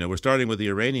 We're starting with the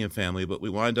uranium family, but we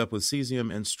wind up with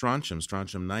cesium and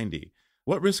strontium-90.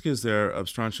 What risk is there of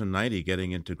strontium-90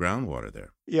 getting into groundwater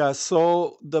there? Yeah,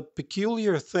 so the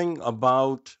peculiar thing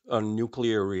about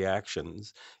nuclear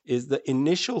reactions is the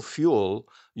initial fuel,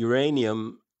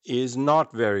 uranium, is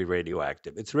not very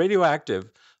radioactive. It's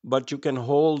radioactive, but you can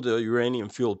hold the uranium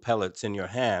fuel pellets in your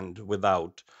hand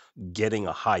without getting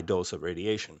a high dose of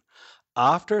radiation.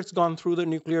 After it's gone through the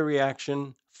nuclear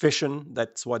reaction, fission,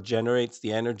 that's what generates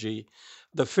the energy.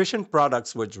 The fission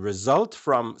products which result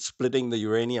from splitting the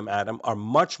uranium atom are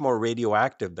much more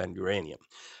radioactive than uranium.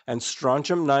 And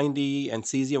strontium-90 and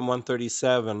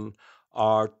cesium-137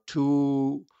 are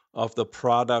two of the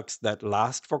products that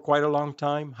last for quite a long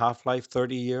time, half-life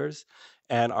 30 years,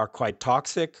 and are quite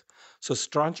toxic. So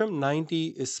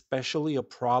strontium-90 is especially a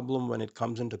problem when it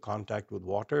comes into contact with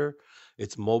water.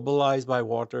 It's mobilized by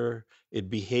water. It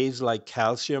behaves like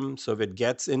calcium. So if it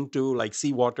gets into, like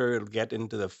seawater, it'll get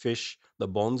into the fish, the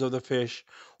bones of the fish,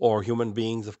 or human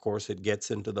beings, of course, it gets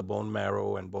into the bone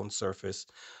marrow and bone surface,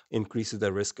 increases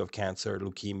the risk of cancer,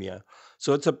 leukemia.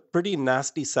 So it's a pretty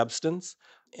nasty substance.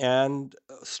 And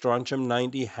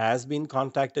strontium-90 has been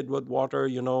contacted with water.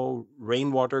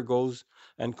 Rainwater goes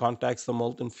and contacts the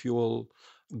molten fuel.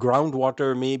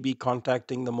 Groundwater may be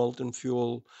contacting the molten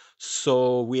fuel.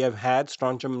 So we have had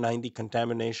strontium-90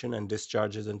 contamination and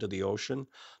discharges into the ocean.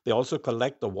 They also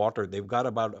collect the water. They've got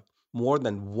about more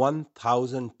than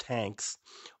 1,000 tanks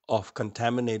of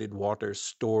contaminated water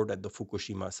stored at the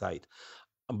Fukushima site.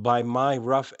 By my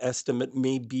rough estimate,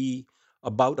 maybe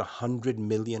about 100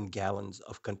 million gallons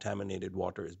of contaminated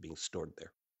water is being stored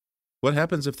there. What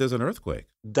happens if there's an earthquake?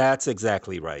 That's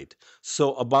exactly right.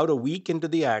 So about a week into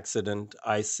the accident,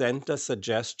 I sent a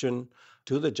suggestion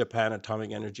to the Japan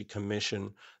Atomic Energy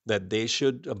Commission that they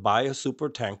should buy a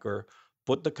supertanker,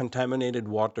 put the contaminated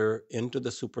water into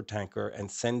the supertanker, and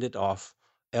send it off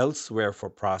elsewhere for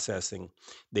processing.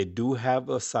 They do have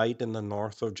a site in the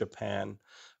north of Japan,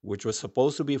 which was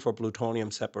supposed to be for plutonium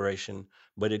separation,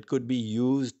 but it could be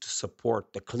used to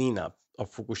support the cleanup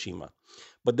of Fukushima.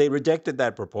 But they rejected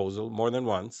that proposal more than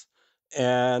once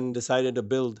and decided to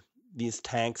build these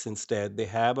tanks instead. They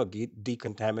have a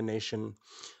decontamination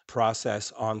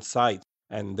process on site,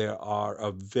 and there are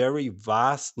a very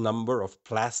vast number of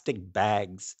plastic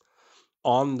bags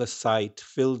on the site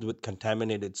filled with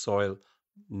contaminated soil.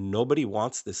 Nobody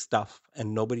wants this stuff,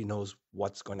 and nobody knows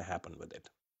what's going to happen with it.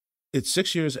 It's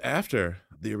 6 years after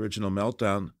the original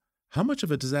meltdown. How much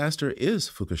of a disaster is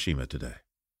Fukushima today?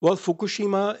 Well,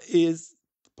 Fukushima is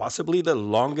possibly the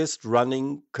longest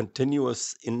running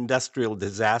continuous industrial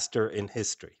disaster in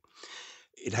history.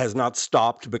 It has not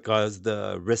stopped because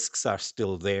the risks are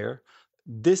still there.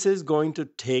 This is going to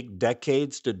take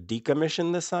decades to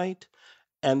decommission the site.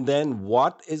 And then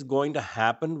what is going to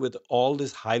happen with all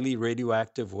this highly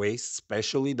radioactive waste,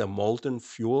 especially the molten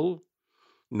fuel?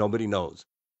 Nobody knows.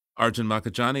 Arjun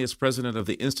Makhijani is president of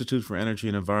the Institute for Energy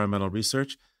and Environmental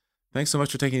Research. Thanks so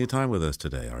much for taking the time with us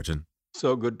today, Arjun.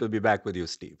 So good to be back with you,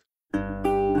 Steve.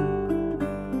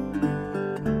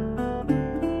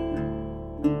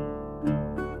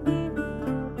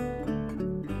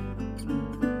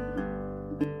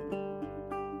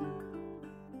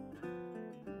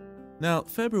 Now,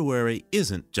 February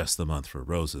isn't just the month for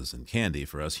roses and candy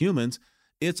for us humans.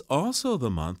 It's also the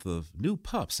month of new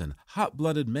pups and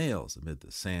hot-blooded males amid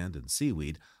the sand and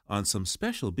seaweed on some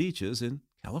special beaches in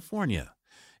California.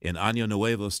 In Año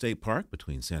Nuevo State Park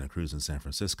between Santa Cruz and San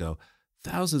Francisco,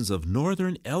 thousands of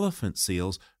northern elephant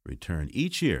seals return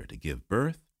each year to give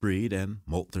birth, breed, and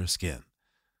molt their skin.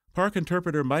 Park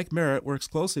interpreter Mike Merritt works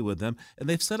closely with them, and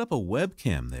they've set up a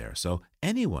webcam there so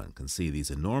anyone can see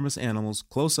these enormous animals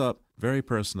close up, very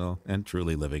personal, and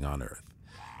truly living on Earth.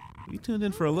 We tuned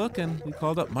in for a look, and we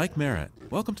called up Mike Merritt.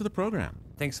 Welcome to the program.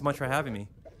 Thanks so much for having me.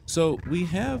 So we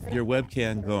have your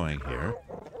webcam going here,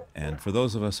 and for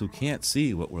those of us who can't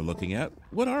see what we're looking at,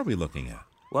 what are we looking at?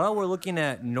 Well, we're looking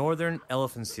at northern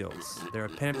elephant seals. They're a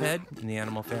pinniped in the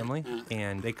animal family,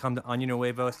 and they come to Año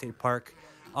Nuevo State Park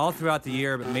all throughout the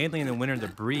year, but mainly in the winter to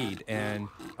breed. And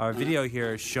our video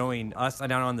here is showing us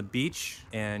down on the beach,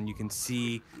 and you can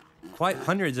see quite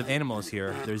hundreds of animals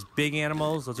here. There's big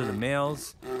animals, those are the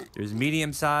males. There's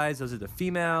medium size, those are the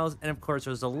females. And of course,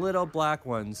 there's the little black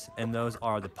ones, and those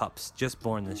are the pups, just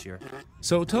born this year.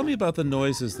 So tell me about the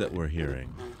noises that we're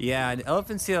hearing. Yeah, and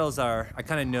elephant seals are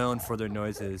kind of known for their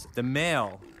noises. The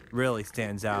male really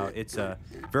stands out. It's a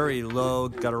very low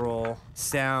guttural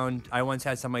sound. I once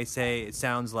had somebody say it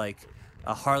sounds like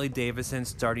a Harley Davidson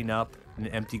starting up in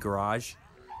an empty garage.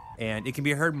 And it can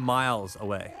be heard miles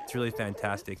away. It's really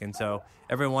fantastic. And so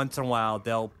every once in a while,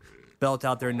 they'll belt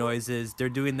out their noises. They're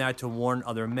doing that to warn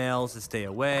other males to stay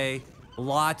away.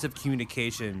 Lots of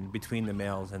communication between the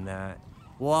males and that.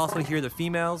 We'll also hear the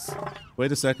females.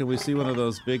 Wait a second, we see one of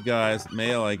those big guys,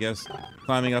 male, I guess,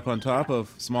 climbing up on top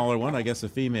of smaller one, I guess a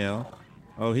female.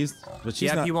 Oh, but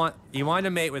she's not. He wanted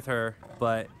to mate with her,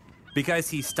 but because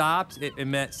he stopped, it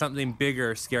meant something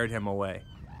bigger scared him away.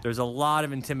 There's a lot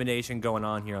of intimidation going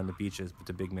on here on the beaches with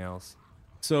the big males.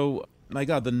 So, my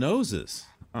God, the noses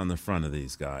on the front of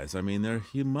these guys, I mean, they're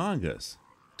humongous.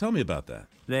 Tell me about that.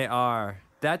 They are.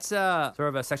 That's sort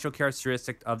of a sexual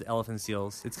characteristic of the elephant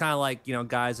seals. It's kind of like,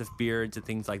 guys with beards and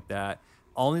things like that.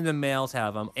 Only the males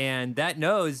have them. And that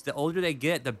nose, the older they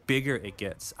get, the bigger it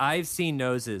gets. I've seen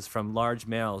noses from large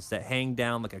males that hang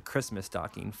down like a Christmas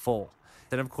stocking full.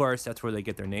 And of course, that's where they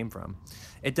get their name from.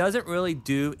 It doesn't really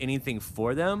do anything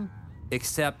for them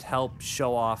except help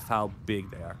show off how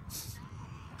big they are.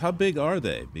 How big are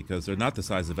they? Because they're not the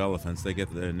size of elephants. They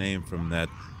get their name from that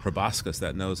proboscis,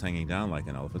 that nose hanging down like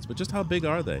an elephant's. But just how big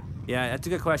are they? Yeah, that's a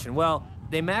good question. Well,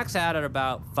 they max out at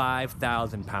about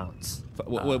 5,000 pounds.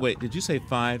 Wait, did you say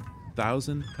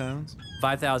 5,000 pounds?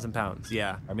 5,000 pounds,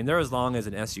 yeah. I mean, they're as long as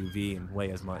an SUV and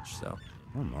weigh as much, so.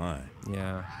 Oh, my.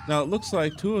 Yeah. Now, it looks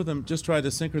like two of them just tried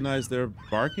to synchronize their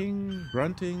barking,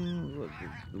 grunting.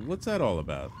 What's that all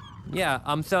about? Yeah,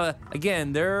 so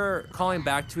again, they're calling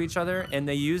back to each other, and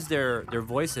they use their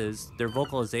voices, their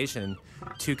vocalization,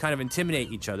 to kind of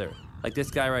intimidate each other. Like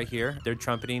this guy right here, they're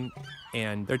trumpeting,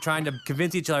 and they're trying to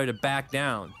convince each other to back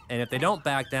down. And if they don't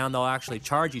back down, they'll actually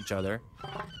charge each other.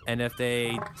 And if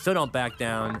they still don't back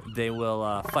down, they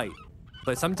will fight.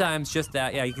 But sometimes just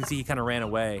that, yeah, you can see he kind of ran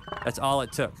away. That's all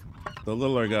it took. The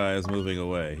littler guy is moving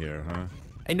away here, huh?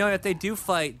 And if they do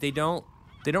fight, they don't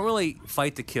really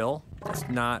fight to kill. That's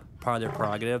not part of their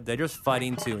prerogative. They're just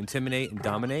fighting to intimidate and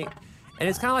dominate. And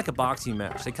it's kind of like a boxing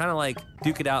match. They kind of like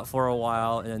duke it out for a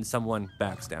while, and then someone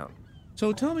backs down.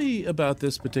 So tell me about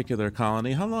this particular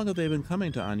colony. How long have they been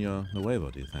coming to Año Nuevo,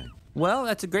 do you think? Well,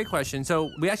 that's a great question.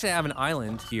 So we actually have an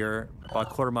island here about a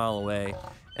quarter mile away.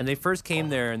 And they first came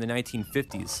there in the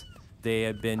 1950s. They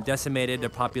had been decimated, their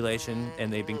population,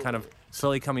 and they've been kind of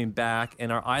slowly coming back.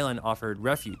 And our island offered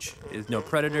refuge. There's no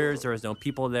predators, there was no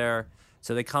people there.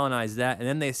 So they colonized that, and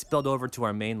then they spilled over to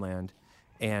our mainland.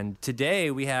 And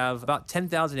today we have about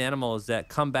 10,000 animals that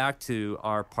come back to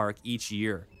our park each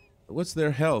year. What's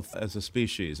their health as a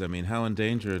species? I mean, how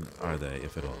endangered are they,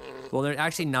 if at all? Well, they're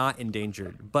actually not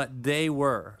endangered, but they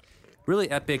were. Really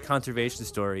epic conservation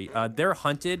story. They're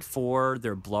hunted for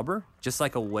their blubber, just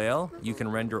like a whale. You can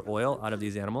render oil out of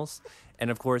these animals. And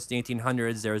of course, in the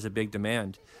 1800s, there was a big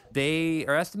demand. They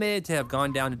are estimated to have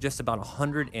gone down to just about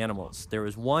 100 animals. There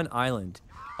was one island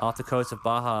off the coast of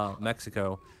Baja,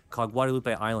 Mexico, called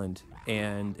Guadalupe Island.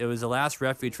 And it was the last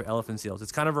refuge for elephant seals.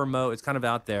 It's kind of remote, it's kind of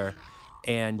out there.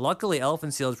 And luckily,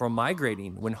 elephant seals were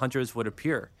migrating when hunters would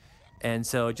appear. And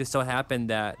so it just so happened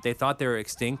that they thought they were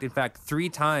extinct. In fact, 3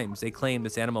 times they claimed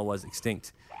this animal was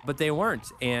extinct. But they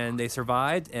weren't, and they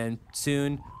survived, and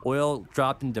soon oil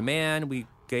dropped in demand. We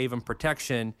gave them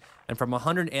protection, and from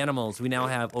 100 animals, we now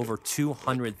have over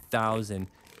 200,000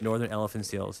 northern elephant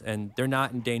seals, and they're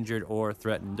not endangered or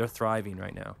threatened. They're thriving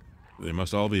right now. They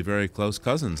must all be very close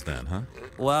cousins then, huh?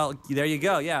 Well, there you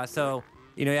go, yeah. So,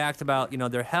 you asked about,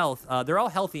 their health. They're all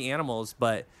healthy animals,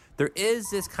 but there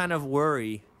is this kind of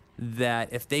worry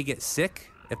that if they get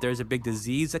sick, if there's a big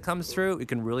disease that comes through, it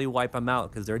can really wipe them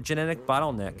out because their genetic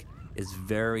bottleneck is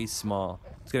very small.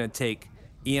 It's going to take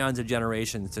eons of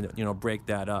generations to, break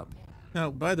that up.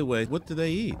 Now, by the way, what do they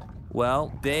eat?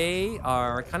 Well, they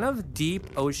are kind of deep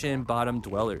ocean bottom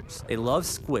dwellers. They love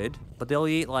squid, but they'll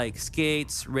eat like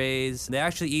skates, rays. They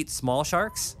actually eat small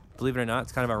sharks. Believe it or not,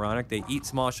 it's kind of ironic. They eat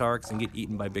small sharks and get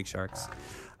eaten by big sharks.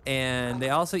 And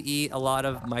they also eat a lot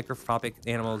of microscopic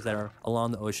animals that are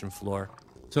along the ocean floor.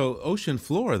 So ocean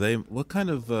floor, what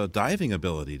kind of diving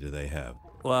ability do they have?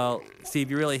 Well, Steve,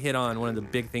 you really hit on one of the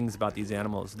big things about these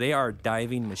animals. They are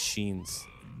diving machines.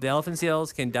 The elephant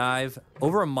seals can dive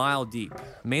over a mile deep,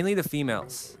 mainly the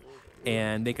females,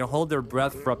 and they can hold their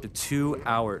breath for up to 2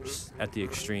 hours at the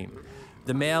extreme.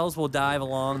 The males will dive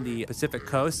along the Pacific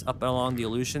coast, up along the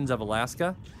Aleutians of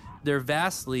Alaska, They're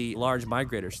vastly large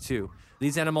migrators, too.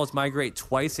 These animals migrate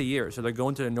twice a year, so they're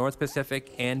going to the North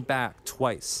Pacific and back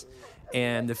twice.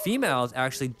 And the females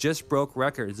actually just broke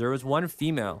records. There was one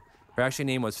female, her actual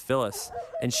name was Phyllis,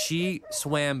 and she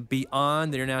swam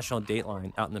beyond the international date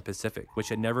line out in the Pacific, which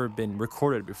had never been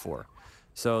recorded before.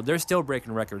 So they're still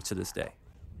breaking records to this day.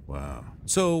 Wow.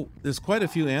 So there's quite a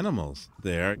few animals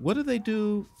there. What do they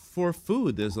do for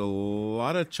food? There's a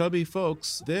lot of chubby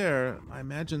folks there. I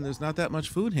imagine there's not that much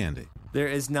food handy. There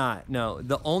is not. No,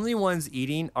 the only ones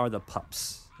eating are the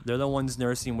pups. They're the ones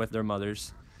nursing with their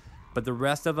mothers. But the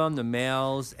rest of them, the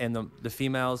males and the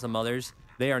females, the mothers,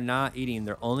 they are not eating.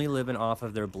 They're only living off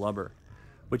of their blubber,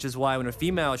 which is why when a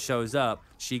female shows up,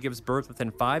 she gives birth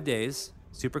within 5 days,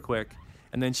 super quick,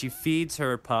 and then she feeds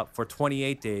her pup for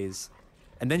 28 days,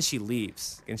 and then she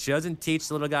leaves. And she doesn't teach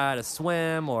the little guy how to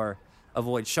swim or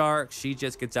avoid sharks. She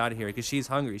just gets out of here because she's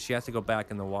hungry. She has to go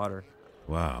back in the water.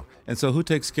 Wow. And so who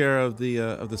takes care of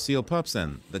the seal pups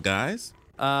then? The guys?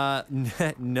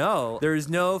 No. There is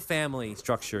no family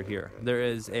structure here. There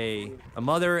is a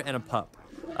mother and a pup.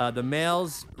 The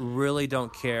males really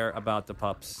don't care about the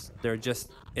pups. They're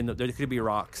just there could be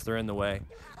rocks. They're in the way.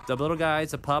 The little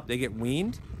guys, a pup, they get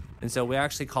weaned. And so we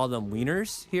actually call them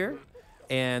weaners here.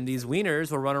 And these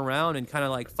weaners will run around and kind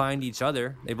of like find each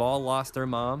other. They've all lost their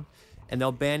mom. And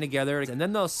they'll band together. And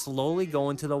then they'll slowly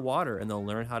go into the water. And they'll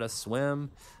learn how to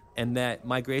swim. And that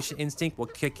migration instinct will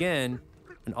kick in.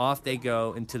 And off they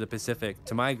go into the Pacific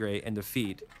to migrate and to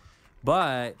feed.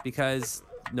 But because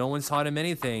no one's taught them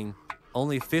anything,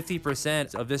 only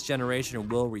 50% of this generation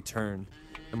will return.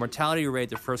 The mortality rate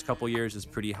the first couple years is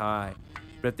pretty high.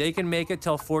 But if they can make it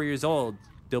till 4 years old,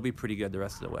 they'll be pretty good the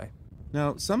rest of the way.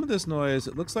 Now, some of this noise,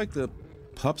 it looks like the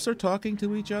pups are talking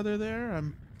to each other there.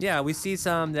 Yeah, we see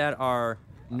some that are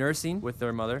nursing with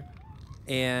their mother.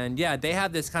 And yeah, they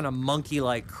have this kind of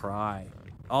monkey-like cry.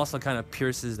 Also kind of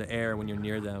pierces the air when you're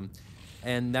near them.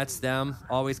 And that's them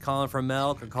always calling for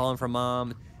milk or calling for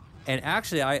mom. And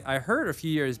actually, I heard a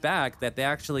few years back that they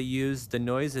actually used the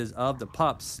noises of the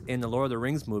pups in the Lord of the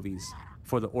Rings movies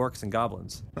for the orcs and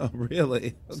goblins. Oh,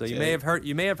 really? Okay. So you may have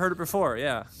heard it before,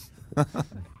 yeah.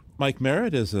 Mike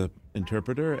Merritt is an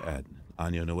interpreter at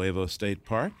Año Nuevo State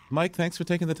Park. Mike, thanks for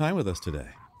taking the time with us today.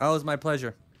 Oh, it was my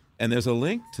pleasure. And there's a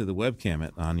link to the webcam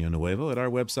at Año Nuevo at our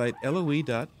website,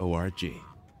 loe.org.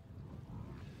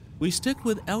 We stick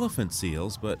with elephant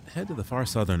seals, but head to the far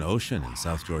southern ocean in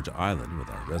South Georgia Island with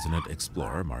our resident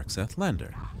explorer, Mark Seth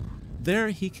Lender. There,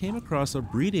 he came across a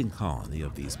breeding colony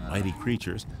of these mighty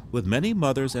creatures with many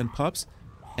mothers and pups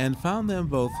and found them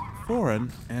both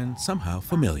foreign and somehow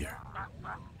familiar.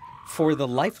 For the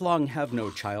lifelong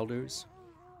have-no-childers,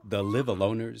 the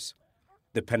live-aloners,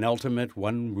 the penultimate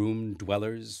one-room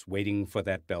dwellers waiting for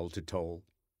that bell to toll.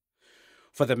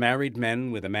 For the married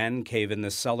men with a man cave in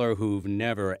the cellar who've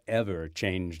never, ever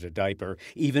changed a diaper,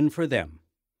 even for them,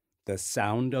 the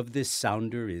sound of this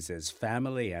sounder is as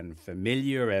family and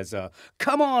familiar as a,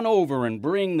 "Come on over and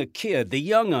bring the kid, the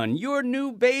young un, your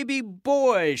new baby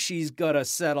boy. She's got a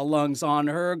set of lungs on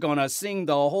her, gonna sing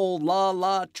the whole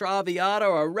La Traviata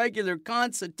or a regular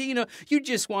concertina. You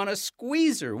just want to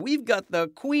squeeze her. We've got the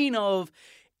queen of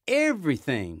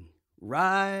everything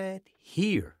right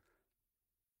here."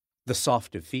 The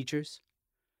soft of features,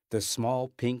 the small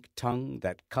pink tongue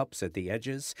that cups at the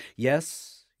edges.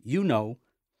 Yes, you know.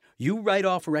 You right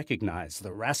off recognize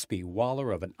the raspy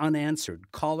waller of an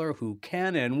unanswered caller who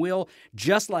can and will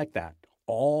just like that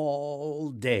all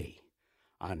day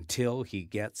until he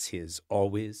gets his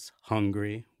always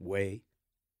hungry way.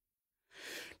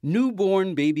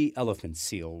 Newborn baby elephant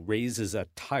seal raises a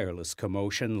tireless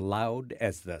commotion loud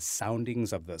as the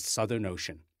soundings of the Southern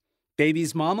Ocean.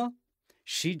 Baby's mama?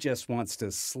 She just wants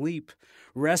to sleep.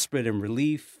 Respite and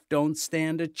relief don't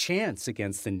stand a chance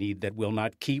against the need that will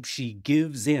not keep. She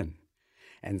gives in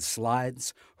and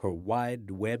slides her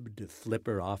wide-webbed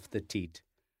flipper off the teat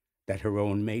that her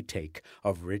own may take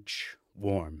of rich,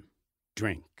 warm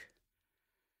drink.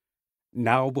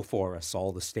 Now before us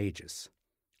all the stages,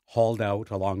 hauled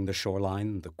out along the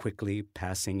shoreline, the quickly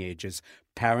passing ages,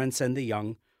 parents and the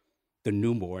young, the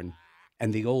newborn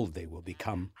and the old they will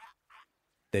become.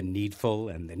 The needful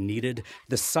and the needed,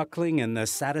 the suckling and the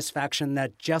satisfaction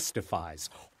that justifies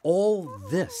all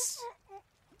this.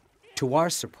 To our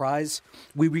surprise,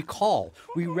 we recall,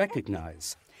 we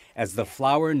recognize, as the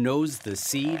flower knows the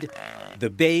seed, the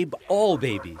babe all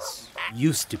babies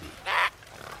used to be.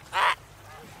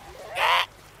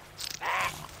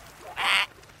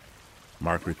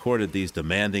 Mark recorded these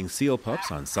demanding seal pups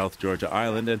on South Georgia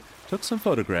Island and took some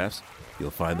photographs.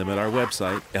 You'll find them at our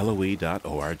website,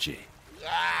 loe.org.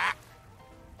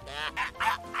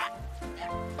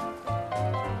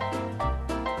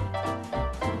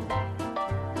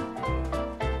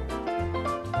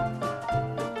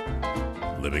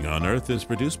 Living on Earth is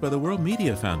produced by the World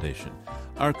Media Foundation.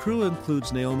 Our crew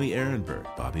includes Naomi Ehrenberg,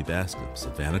 Bobby Bascom,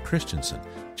 Savannah Christensen,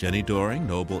 Jenny Doring,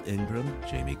 Noble Ingram,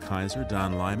 Jamie Kaiser,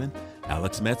 Don Lyman,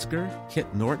 Alex Metzger,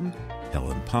 Kit Norton,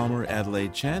 Helen Palmer,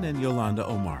 Adelaide Chen, and Yolanda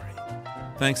Omari.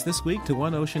 Thanks this week to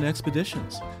One Ocean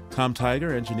Expeditions. Tom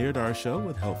Tiger engineered our show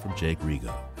with help from Jake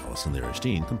Rigo. Allison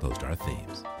Lierstein composed our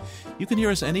themes. You can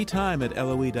hear us anytime at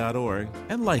LOE.org,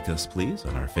 and like us, please,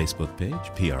 on our Facebook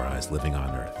page, PRI's Living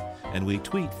on Earth. And we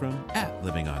tweet from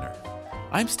 @LivingOnEarth.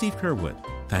 I'm Steve Curwood.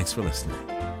 Thanks for listening.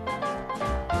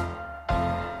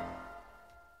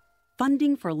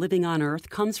 Funding for Living on Earth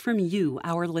comes from you,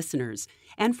 our listeners,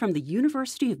 and from the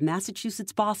University of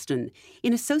Massachusetts Boston,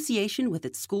 in association with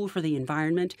its School for the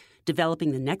Environment,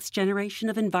 developing the next generation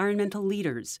of environmental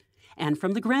leaders, and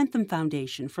from the Grantham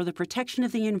Foundation for the Protection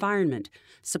of the Environment,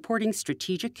 supporting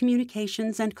strategic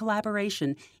communications and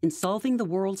collaboration in solving the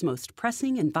world's most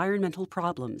pressing environmental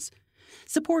problems.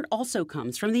 Support also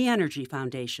comes from the Energy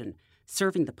Foundation,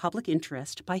 serving the public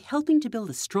interest by helping to build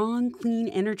a strong, clean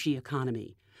energy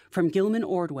economy. From Gilman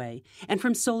Ordway, and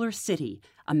from Solar City,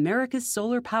 America's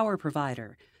solar power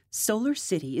provider. Solar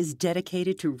City is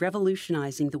dedicated to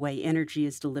revolutionizing the way energy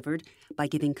is delivered by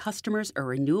giving customers a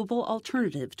renewable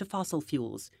alternative to fossil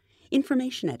fuels.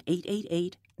 Information at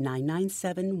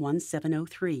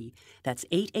 888-997-1703. That's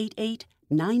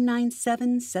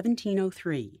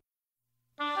 888-997-1703.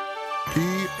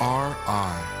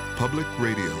 PRI, Public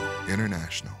Radio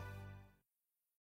International.